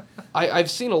 I've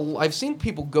seen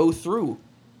people go through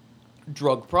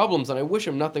drug problems, and I wish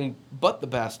him nothing but the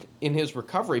best in his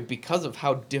recovery because of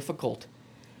how difficult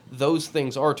those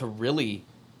things are to really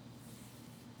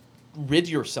rid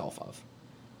yourself of.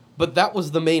 But that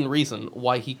was the main reason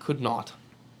why he could not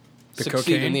The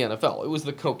succeed in cocaine? the NFL. It was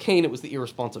the cocaine, it was the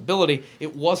irresponsibility,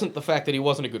 it wasn't the fact that he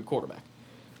wasn't a good quarterback.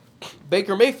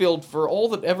 Baker Mayfield, for all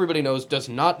that everybody knows, does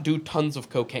not do tons of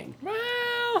cocaine.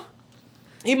 Well,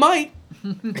 He might.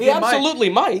 He absolutely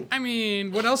might. I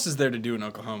mean, what else is there to do in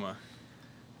Oklahoma?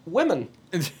 Women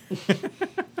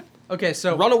Okay,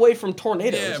 so run away from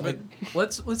tornadoes. Yeah, but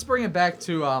let's bring it back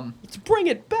to let's bring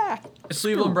it back.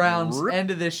 Cleveland Browns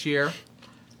end of this year,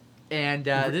 and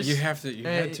this you had to,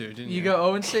 didn't you? you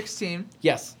go 0-16,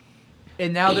 Yes.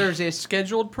 and now there's a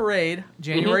scheduled parade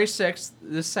January 6th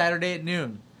this Saturday at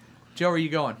noon. Joe, are you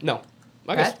going? No.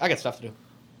 I got stuff to do.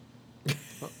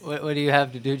 What do you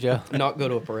have to do, Joe? Not go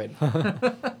to a parade.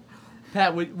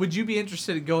 Pat, would you be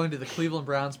interested in going to the Cleveland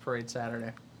Browns parade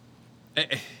Saturday?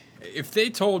 If they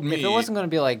told me, If it wasn't going to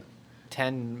be like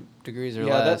 10 degrees or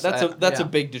Yeah, less, that's yeah. a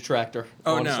big detractor.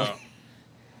 oh honestly. no.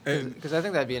 because I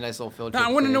think that'd be a nice little field No, trip.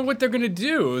 I want to thing. know what they're gonna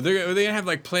do. They're gonna have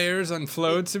like players on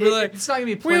floats and be like, it's not gonna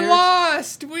be "We players.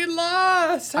 lost, we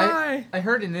lost." Hi. I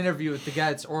heard an interview with the guy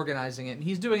that's organizing it, and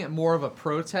he's doing it more of a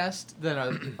protest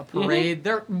than a parade.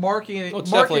 They're marketing Oh,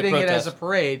 it's definitely a marketing it as a protest.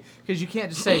 parade because you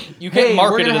can't just say You can't hey,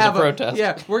 market we're it gonna as a have protest.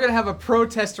 Yeah, we're gonna have a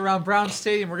protest around Brown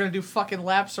Stadium. We're gonna do fucking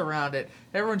laps around it.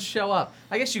 Everyone show up.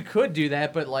 I guess you could do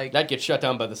that, but like That gets shut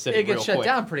down by the city it gets real shut quick.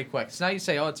 down pretty quick. So now you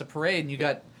say, oh, it's a parade, and you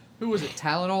got who was it?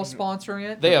 Tylenol sponsoring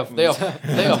it. They have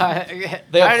Tired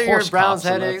they have of your horse Browns cops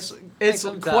and headaches. It's Take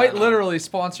some quite Tylenol. literally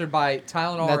sponsored by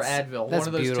Tylenol or Advil. That's one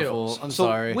of those beautiful. two. I'm so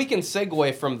sorry. we can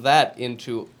segue from that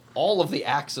into all of the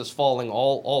axes falling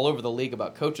all over the league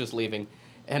about coaches leaving,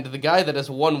 and the guy that has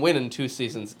one win in 2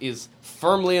 seasons is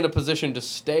firmly in a position to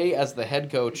stay as the head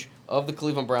coach of the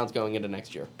Cleveland Browns going into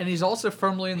next year. And he's also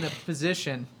firmly in the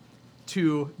position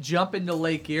to jump into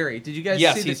Lake Erie. Did you guys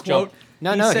Yes, see the he's quote? jumped.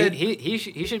 No, said- he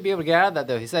should be able to get out of that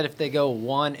though. He said if they go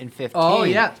 1-15. Oh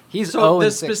yeah, he's so 0-16.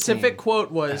 the specific quote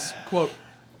was quote,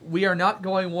 "We are not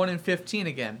going 1-15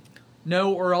 again.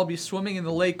 No, or I'll be swimming in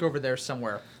the lake over there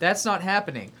somewhere. That's not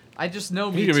happening. I just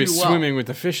know me He's gonna too be well." swimming with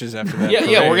the fishes after that. Yeah,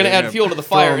 parade. we're gonna They're add fuel to the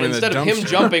throw fire, him and in the instead of him dumpster.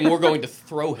 jumping, we're going to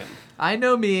throw him. I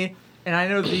know me, and I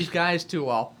know these guys too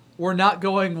well. We're not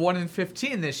going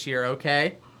 1-15 this year,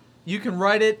 okay? You can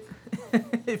write it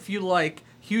if you like.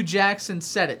 Hugh Jackson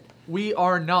said it. We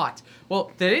are not.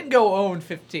 Well, they didn't go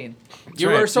 0-15.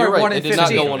 right. Sorry, You're right. 1-15. They did not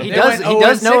go 1-15. He They does- went he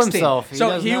does know 0-16. himself. He So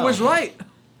does he know. was right.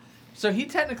 So he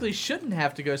technically shouldn't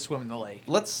have to go swim in the lake.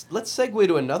 Let's segue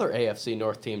to another AFC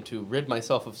North team to rid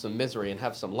myself of some misery and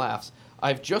have some laughs.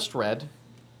 I've just read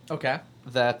Okay.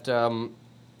 that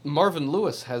Marvin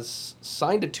Lewis has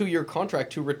signed a 2-year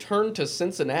contract to return to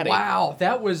Cincinnati. Wow,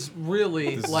 that was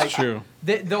really This is like true.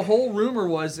 The whole rumor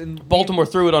was, and Baltimore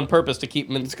threw it on purpose to keep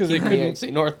him in, 'cause they keep him in the couldn't-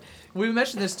 AFC North. we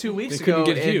mentioned this 2 weeks They ago.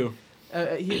 couldn't get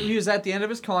and, Hugh. he was at the end of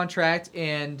his contract,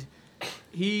 and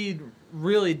he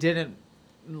really didn't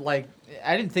like.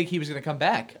 I didn't think he was going to come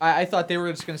back. I thought they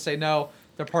were just going to say no.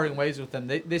 They're parting ways with him.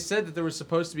 They said that there was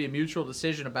supposed to be a mutual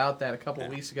decision about that a couple of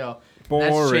weeks ago. And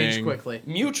that's changed Boring. quickly.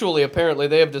 Mutually, apparently,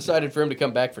 they have decided for him to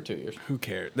come back for 2 years. Who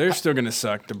cares? They're still gonna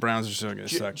suck. The Browns are still gonna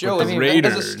suck. Joe, but as the a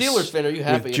Raiders, Steelers fan, are you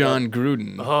happy with John about-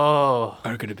 Gruden Oh,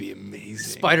 are gonna be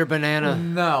amazing. Spider Banana.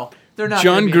 No, they're not.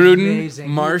 John gonna be Gruden, amazing.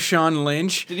 Marshawn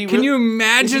Lynch. Did he Can re- you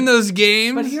imagine those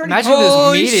games? But he already- Imagine this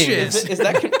Holy meeting.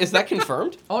 shit. Is that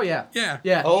confirmed? Oh yeah. Yeah.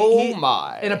 Yeah. Oh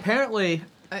my! And apparently,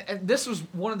 and this was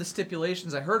one of the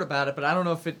stipulations I heard about it, but I don't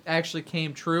know if it actually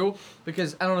came true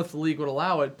because I don't know if the league would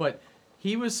allow it. But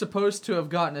he was supposed to have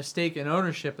gotten a stake in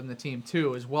ownership in the team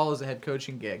too, as well as a head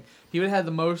coaching gig. He would have had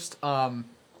the most, the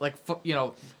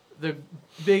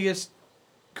biggest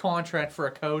contract for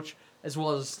a coach, as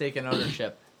well as a stake in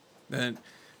ownership. Then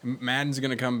Madden's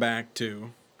gonna come back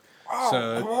too.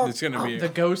 So it's gonna be. The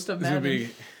ghost of It's gonna Madden. be.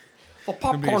 Well,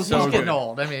 popcorn He's so He's good. getting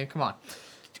old. I mean, come on.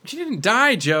 She didn't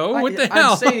die, Joe. What the I'm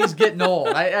hell? saying he's getting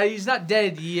old. He's not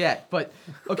dead yet, but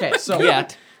okay. So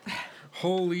yet.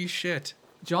 Holy shit.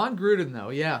 John Gruden, though,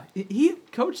 yeah, he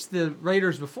coached the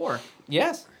Raiders before.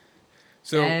 Yes.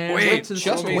 So And wait, went to the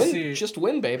Just Super Bowl. win. Just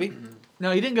win, baby.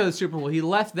 No, he didn't go to the Super Bowl. He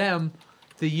left them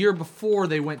the year before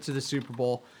they went to the Super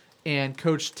Bowl and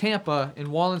coached Tampa and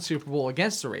won the Super Bowl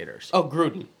against the Raiders. Oh,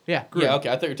 Gruden. Yeah, Gruden. Yeah, okay.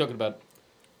 I thought you were talking about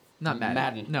Not Madden.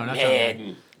 Madden. No, not John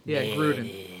Madden. Yeah, Gruden.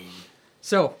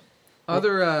 So,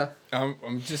 Other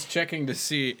I'm just checking to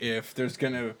see if there's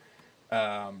gonna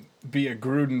be a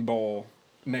Gruden Bowl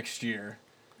next year.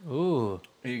 Ooh.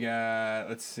 You got,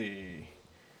 let's see,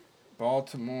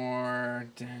 Baltimore,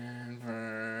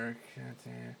 Denver.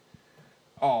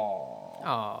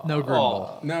 Oh, no Gruden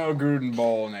Bowl. no Gruden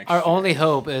Bowl next Our year. only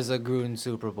hope is a Gruden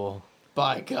Super Bowl.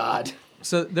 By God.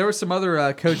 So there were some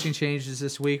other coaching changes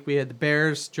this week. We had the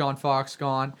Bears, John Fox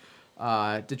gone.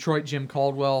 Detroit, Jim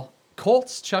Caldwell.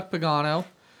 Colts, Chuck Pagano.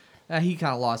 He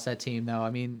kind of lost that team, though. I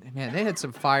mean, man, they had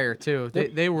some fire, too.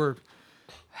 They were...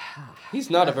 He's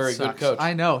not a very good Sucks. coach.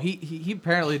 I know. He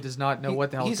apparently does not know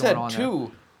what the hell is He's going had on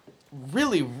two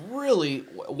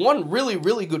one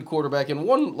really good quarterback and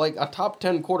one like a top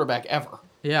 10 quarterback ever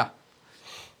there. Yeah.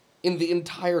 in the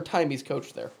entire time he's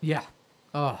coached there. Yeah.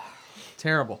 Oh,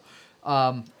 terrible.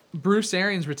 Bruce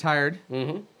Arians retired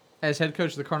as head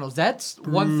coach of the Cardinals. That's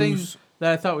one thing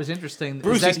that I thought was interesting. is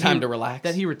Bruce, that it's time to relax.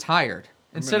 That he retired.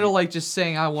 Instead of like just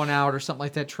saying, I want out or something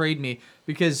like that, trade me.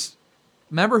 Because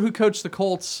remember who coached the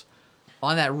Colts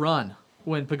on that run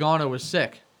when Pagano was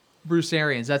sick? Bruce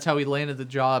Arians. That's how he landed the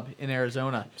job in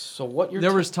Arizona. So what you're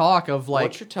There was talk of like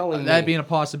what you're telling that me being a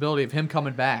possibility of him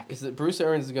coming back. is that Bruce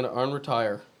Arians is going to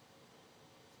unretire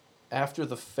after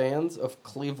the fans of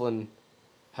Cleveland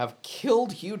have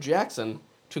killed Hugh Jackson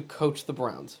to coach the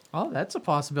Browns. Oh, that's a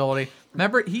possibility.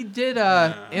 Remember, he did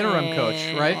interim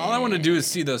coach, right? All I want to do is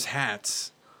see those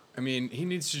hats. I mean, he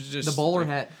needs to just The bowler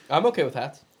hat. I'm okay with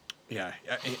hats. Yeah,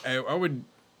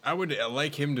 I would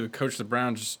like him to coach the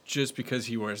Browns just because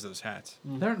he wears those hats.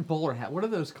 They're in bowler hat. What are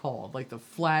those called? Like the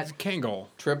flat Kangol.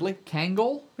 Tribbley,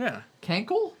 Kangol? Yeah,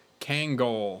 Kankle?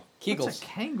 Kangol. Kegels. What's a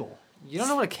Kangol? You don't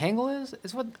know what a Kangol is?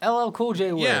 It's what LL Cool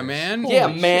J wears. Yeah, man. Yeah,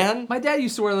 Holy man. shit. My dad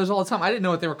used to wear those all the time. I didn't know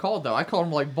what they were called, though. I called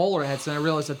them like bowler hats, and I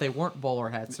realized that they weren't bowler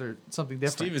hats or something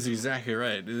different. Steve is exactly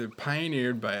right. They're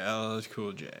pioneered by LL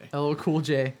Cool J. LL Cool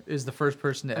J is the first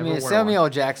person to I ever mean, wear Samuel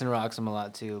one. Jackson rocks them a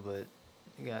lot too, but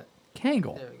you got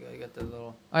Kangol. there we go. You got the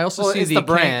little. I also Well, see it's the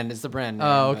brand. It's the brand. Name,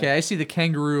 Oh, but- okay. I see the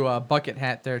kangaroo bucket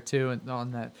hat there, too, and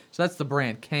on that. So that's the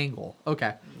brand, Kangol.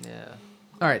 Okay. Yeah.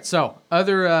 All right, so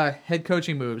other head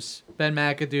coaching moves. Ben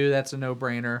McAdoo, that's a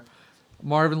no-brainer.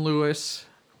 Marvin Lewis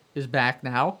is back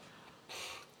now.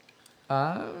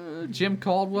 Jim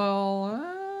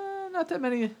Caldwell, not that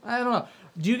many. I don't know.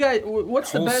 Do you guys?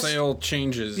 What's the best? Wholesale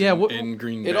changes Yeah, what- in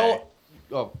Green Bay. It all.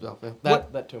 Oh, no,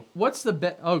 that too. What's the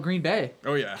best? Oh, Green Bay.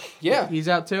 Oh yeah. Yeah, He's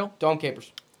out too. Don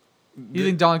Capers. You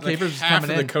think Don Like Capers is half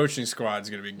coming of in? the coaching squad's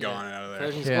gonna be gone out of there.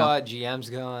 Coaching Yeah. squad, GM's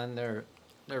gone. They're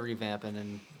revamping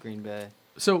in Green Bay.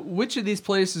 So, which of these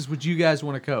places would you guys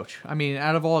want to coach? I mean,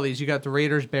 out of all these, you got the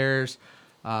Raiders, Bears,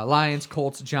 Lions,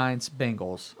 Colts, Giants,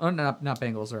 Bengals. Oh, not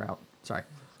Bengals are out. Sorry.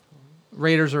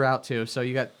 Raiders are out too. So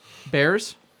you got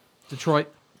Bears,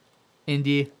 Detroit,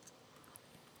 Indy,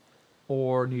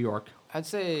 or New York. I'd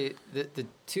say the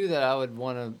two that I would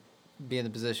want to be in the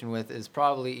position with is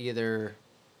probably either.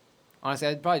 Honestly,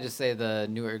 I'd probably just say the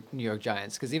New York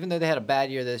Giants, because even though they had a bad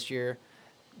year this year,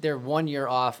 they're 1 year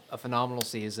off a phenomenal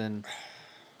season.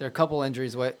 They're a couple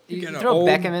injuries away. You get an throw old-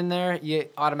 Beckham in there, you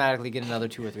automatically get another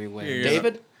 2 or 3 wins. Yeah,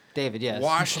 David. David, yes.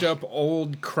 Washed up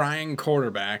old crying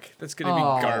quarterback. That's gonna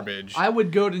be garbage. I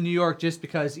would go to New York just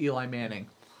because Eli Manning.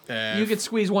 You could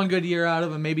squeeze one good year out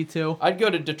of him, maybe two. I'd go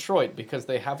to Detroit because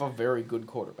they have a very good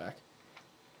quarterback.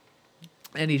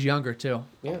 And he's younger too.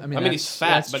 Yeah, I mean, he's that's- fat,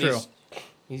 that's but true.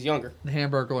 he's younger. The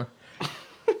Hamburglar.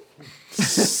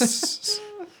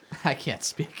 I can't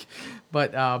speak,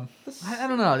 but I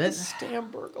don't know. That's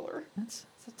Stamburglar. that's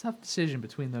a tough decision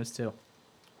between those two.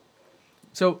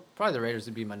 So, Probably the Raiders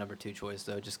would be my number 2 choice,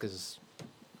 though, just because.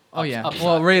 oh yeah, upside.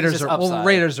 well It's Raiders just are upside.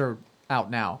 Raiders are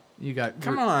out now. You got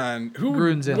Come on, who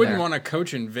Gruden's in wouldn't there. want to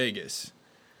coach in Vegas?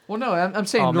 Well, no, I'm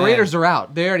saying Oh, the man. Raiders are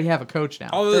out. They already have a coach now.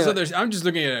 All those Yeah. others, I'm just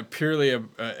looking at it purely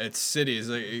at cities.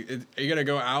 Like you got to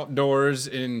go outdoors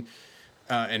and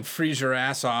freeze your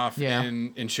ass off Yeah.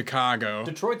 in Chicago,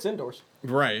 Detroit's indoors.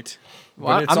 right?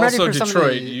 Well, But it's I'm ready also for some of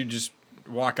Detroit. the- You just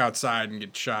walk outside and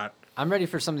get shot. I'm ready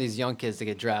for some of these young kids to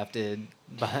get drafted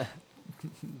by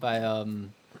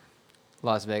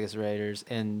Las Vegas Raiders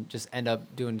and just end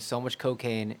up doing so much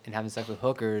cocaine and having sex with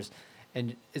hookers,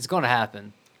 and it's going to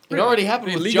happen. It already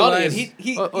happened They with Johnny, and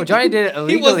legalized- he Johnny did it He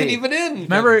illegally. wasn't even in.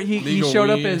 Remember, he Legal showed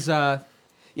up weed. as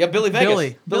Yeah, Billy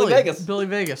Vegas. Billy Vegas. Billy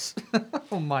Vegas.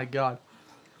 Oh my God.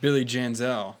 Billy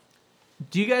Janzel.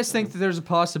 Do you guys think that there's a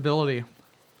possibility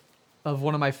of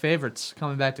one of my favorites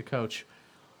coming back to coach,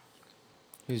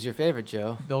 Who's your favorite,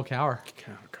 Joe? Bill Cowher?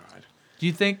 Oh God. Do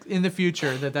you think in the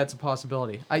future that that's a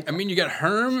possibility? I mean, you got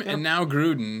Herm and now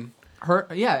Gruden.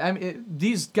 Yeah, I mean,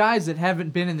 these guys that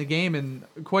haven't been in the game in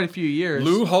quite a few years.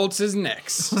 Lou Holtz is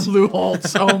next. Lou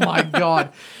Holtz. Oh my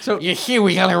God. So You hear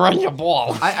we gotta run your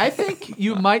ball. I think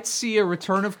you might see a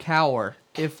return of Cowher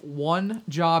if one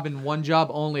job and one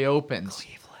job only opens,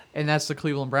 and that's the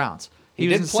Cleveland Browns. He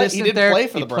was did play- he insistent did there. play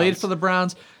for he the played Browns. for the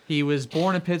Browns. He was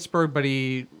born in Pittsburgh, but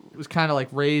he was kind of like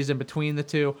raised in between the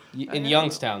two. In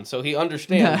Youngstown, so he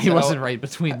understands. Yeah, he how- wasn't right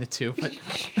between the two,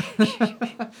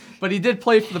 but but he did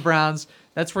play for the Browns.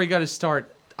 That's where he got his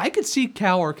start. I could see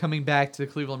Cowher coming back to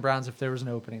the Cleveland Browns if there was an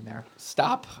opening there.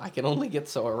 Stop! I can only get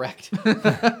so erect.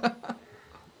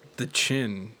 The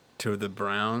chin to the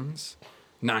Browns,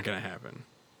 not gonna happen.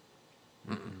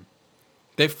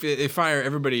 They fire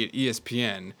everybody at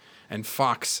ESPN, and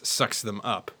Fox sucks them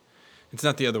up. It's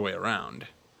not the other way around.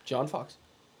 John Fox.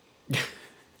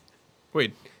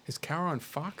 Wait, is Cowher on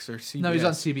Fox or CBS? No, he's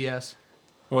on CBS.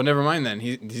 Well, never mind then.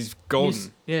 He's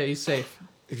golden. He's safe.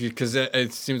 Because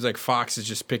it seems like Fox is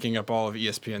just picking up all of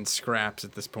ESPN's scraps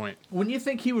at this point. Wouldn't you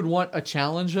think he would want a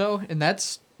challenge though? And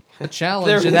that's a challenge,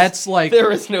 There and is- that's like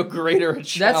there is no greater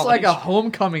challenge. that's like a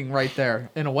homecoming right there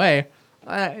in a way.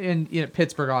 In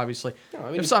Pittsburgh, obviously. No, I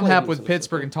mean, If he something played happened in with some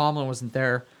Pittsburgh and Tomlin wasn't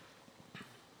there,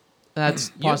 that's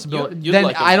a possibility. you'd Then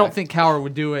like him I don't back. think Cowher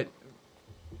would do it.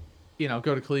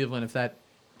 Go to Cleveland if that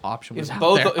option was If out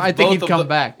both, there. if I think both he'd of come the-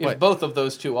 back. If But both of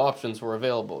those two options were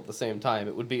available at the same time,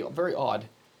 it would be very odd,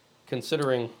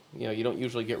 considering you don't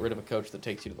usually get rid of a coach that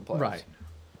takes you to the playoffs. right.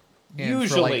 And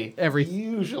for, like,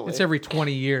 Usually, it's every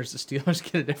 20 years the Steelers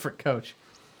get a different coach.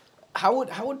 How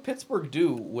would Pittsburgh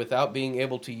do without being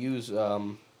able to use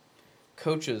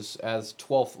coaches as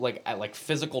 12th, like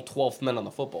physical 12th men on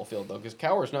the football field though? Because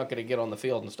Cowher's not going to get on the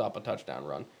field and stop a touchdown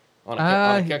run on a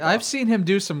kickoff. I've seen him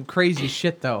do some crazy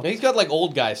shit though. He's got like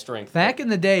old guy strength. Back in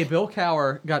the day, Bill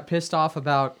Cowher got pissed off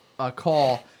about a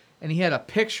call, and he had a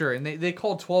picture, and they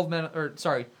called 12 men,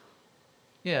 12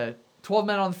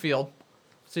 men on the field.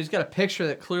 So he's got a picture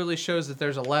that clearly shows that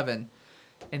there's 11,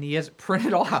 and he has it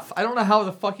printed off. I don't know how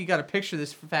the fuck he got a picture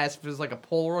this fast, if it was like a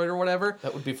Polaroid or whatever,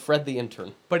 That would be Fred the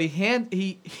intern. but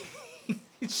he's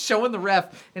showing the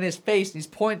ref in his face, and he's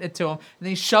pointing it to him, and then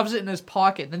he shoves it in his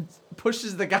pocket, and then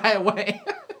pushes the guy away.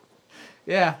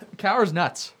 Yeah, Cowher's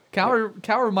nuts.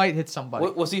 Cowher might hit somebody.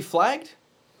 Was he flagged?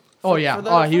 Oh for yeah. that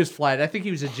Oh, he offense? was flagged. I think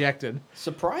he was ejected.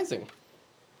 Surprising.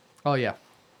 Oh yeah.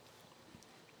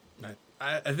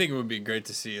 I think it would be great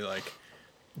to see like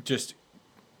just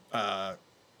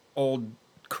old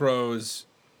crows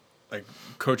like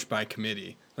coached by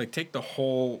committee. Like take the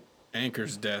whole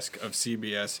anchor's desk of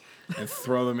CBS and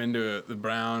throw them into the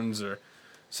Browns or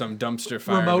some dumpster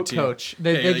fire of a Remote team. coach.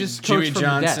 They like just Jimmy coach from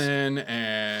the desk. Johnson,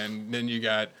 and then you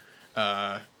got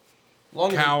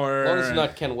Long Cowher as it's and-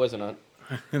 not Ken Wisenhunt.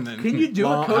 and then Can you do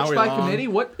a coach Howie by Long. committee?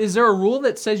 What is there a rule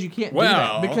that says you can't do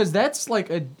Well- that? Because that's like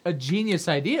a genius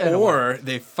idea. in a way. Or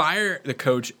they fire the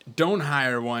coach, don't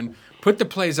hire one, put the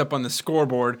plays up on the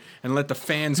scoreboard, and let the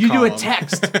fans you call do a them.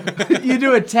 text. You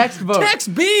do a text vote.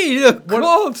 Text B to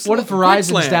Colts. what if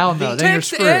Verizon's Queensland. down, though? Then you're Text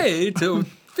screwed. A to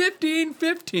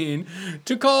 1515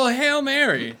 to call Hail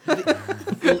Mary.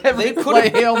 They could Play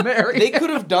have Hail Mary. they could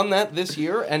have done that this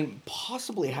year and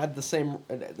possibly had the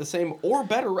same or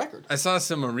better record. I saw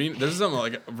some arena. There's some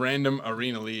like random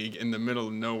arena league in the middle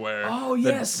of nowhere. Oh, that-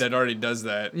 yes. that already does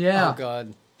that. Yeah. Oh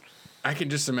God. I can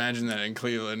just imagine that in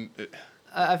Cleveland.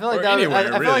 I feel like Or that. anywhere, I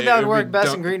feel really. like that It would would work be best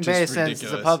dumb- in Green just Bay since it's a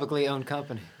ridiculous. publicly owned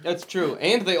company. That's true,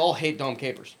 and they all hate Dom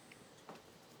Capers.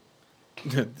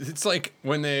 It's like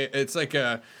when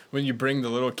when you bring the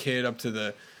little kid up to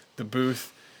the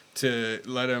booth to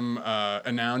let him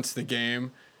announce the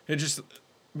game. It just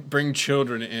bring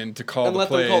children in to call And the let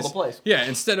them plays. call the plays. Yeah,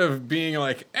 instead of being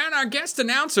like, and our guest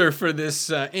announcer for this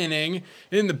inning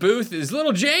in the booth is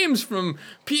little James from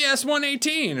PS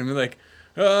 118, and we're like,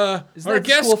 Is our that the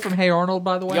guest school from Hey Arnold,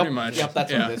 by the way? Pretty much. Yep,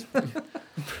 that's Yeah. what it is.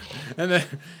 And then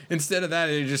instead of that,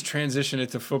 they just transition it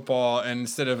to football, and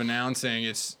instead of announcing,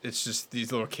 it's just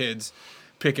these little kids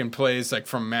picking plays like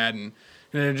from Madden.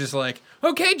 And they're just like,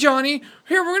 okay, Johnny,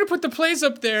 here, we're going to put the plays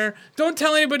up there. Don't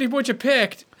tell anybody what you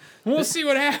picked. We'll see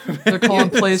what happens. They're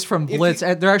calling plays from Blitz.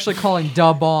 They're actually calling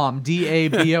Da Bomb.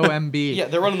 DABOMB. Yeah,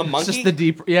 they're running the It's monkey. just the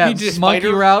deep. Yeah, He just- monkey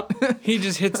Spider- route. He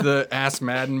just hits the Ask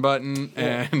Madden button,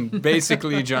 and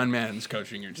basically John Madden's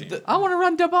coaching your team. I want to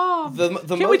run Da Bomb. The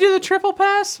Can we most- do the triple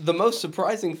pass? The most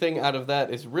surprising thing out of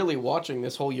that is really watching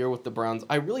this whole year with the Browns.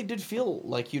 I really did feel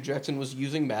like Hugh Jackson was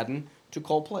using Madden to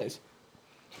call plays.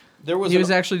 There was He an, was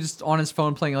actually just on his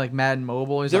phone playing like Madden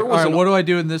Mobile. He's There like, was all right, an- what do I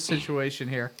do in this situation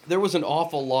here? there was an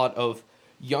awful lot of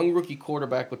young rookie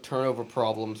quarterback with turnover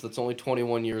problems that's only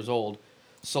 21 years old.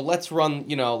 So let's run,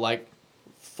 like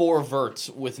 4 verts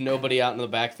with nobody out in the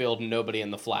backfield and nobody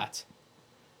in the flats.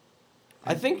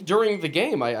 I think during the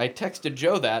game, I texted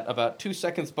Joe that about 2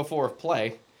 seconds before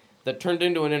play that turned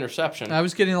into an interception. I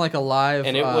was getting like a live...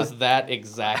 And it was that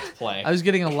exact play. I was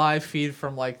getting a live feed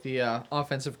from like the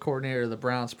offensive coordinator of the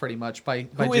Browns pretty much by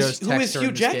Joe's text Who is during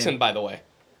Hugh this Jackson, game. by the way?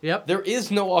 Yep. There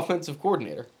is no offensive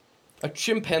coordinator. A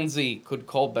chimpanzee could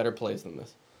call better plays than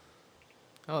this.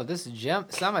 Oh, this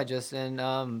semi just in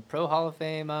Pro Hall of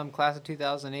Fame class of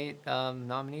 2008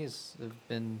 nominees have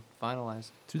been finalized.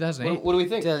 2008? What do we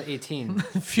think? 2018.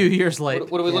 A few years late.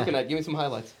 What are we Yeah. looking at? Give me some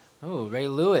highlights. Oh, Ray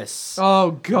Lewis.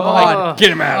 Oh, God.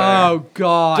 Get him out of Oh,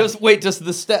 God. Does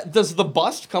the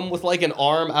bust come with like an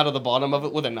arm out of the bottom of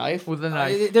it with a knife? with a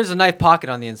knife. There's a knife pocket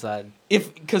on the inside.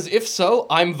 If so,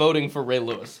 I'm voting for Ray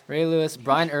Lewis. Ray Lewis,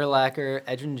 Brian Urlacher,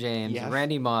 Edgerrin James, Yes.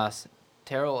 Randy Moss,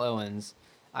 Terrell Owens,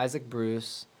 Isaac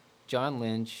Bruce, John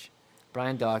Lynch,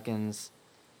 Brian Dawkins,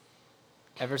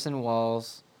 Everson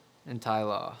Walls, and Ty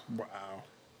Law. there. Wow.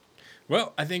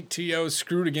 Well, I think T.O. is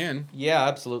screwed again. Yeah,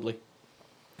 absolutely.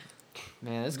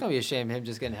 Man, it's gonna be a shame him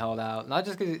just getting held out. Not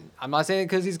just because I'm not saying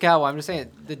because he's a Cowboy. I'm just saying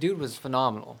the dude was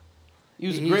phenomenal. He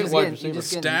was a He great just wide getting- he receiver.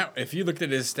 just getting- If you looked at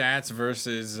his stats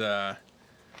versus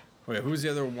wait, who's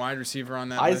the other wide receiver on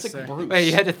that Isaac list? There? Bruce. Wait,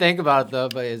 you had to think about it though,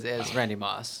 but it's Randy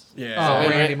Moss. Yeah. Oh, Yeah,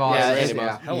 Randy Moss. yeah, Randy yeah.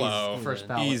 Moss. Hello. He's- First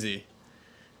ballot. Easy.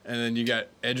 And then you got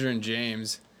Edgerrin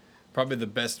James, probably the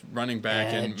best running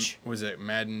back Edge. in, was it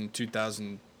Madden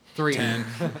 2010? 3.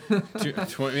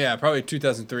 Yeah, probably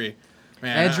 2003.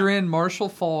 Man, Edgerrin, Marshall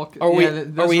Falk. Are we-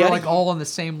 Those are we were at like a- all on the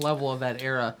same level of that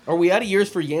era. Are we out of years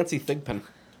for Yancey Thigpen?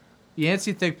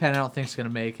 Yancey Thigpen, I don't think is going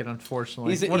to make it,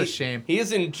 unfortunately. What a shame. He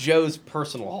is in Joe's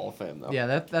personal Hall of Fame, though. Yeah,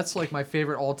 that's like my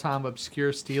favorite all-time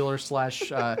obscure Steeler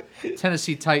 /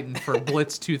 Tennessee Titan for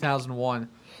Blitz 2001.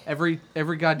 Every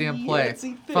goddamn play.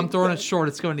 Yancey If I'm throwing it Thigpen. short,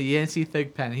 it's going to Yancey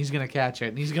Thigpen. He's going to catch it,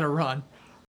 and he's going to run.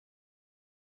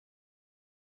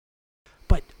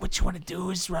 But what you want to do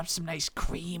is rub some nice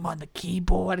cream on the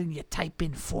keyboard and you type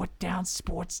in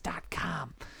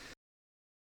fourthdownsports.com.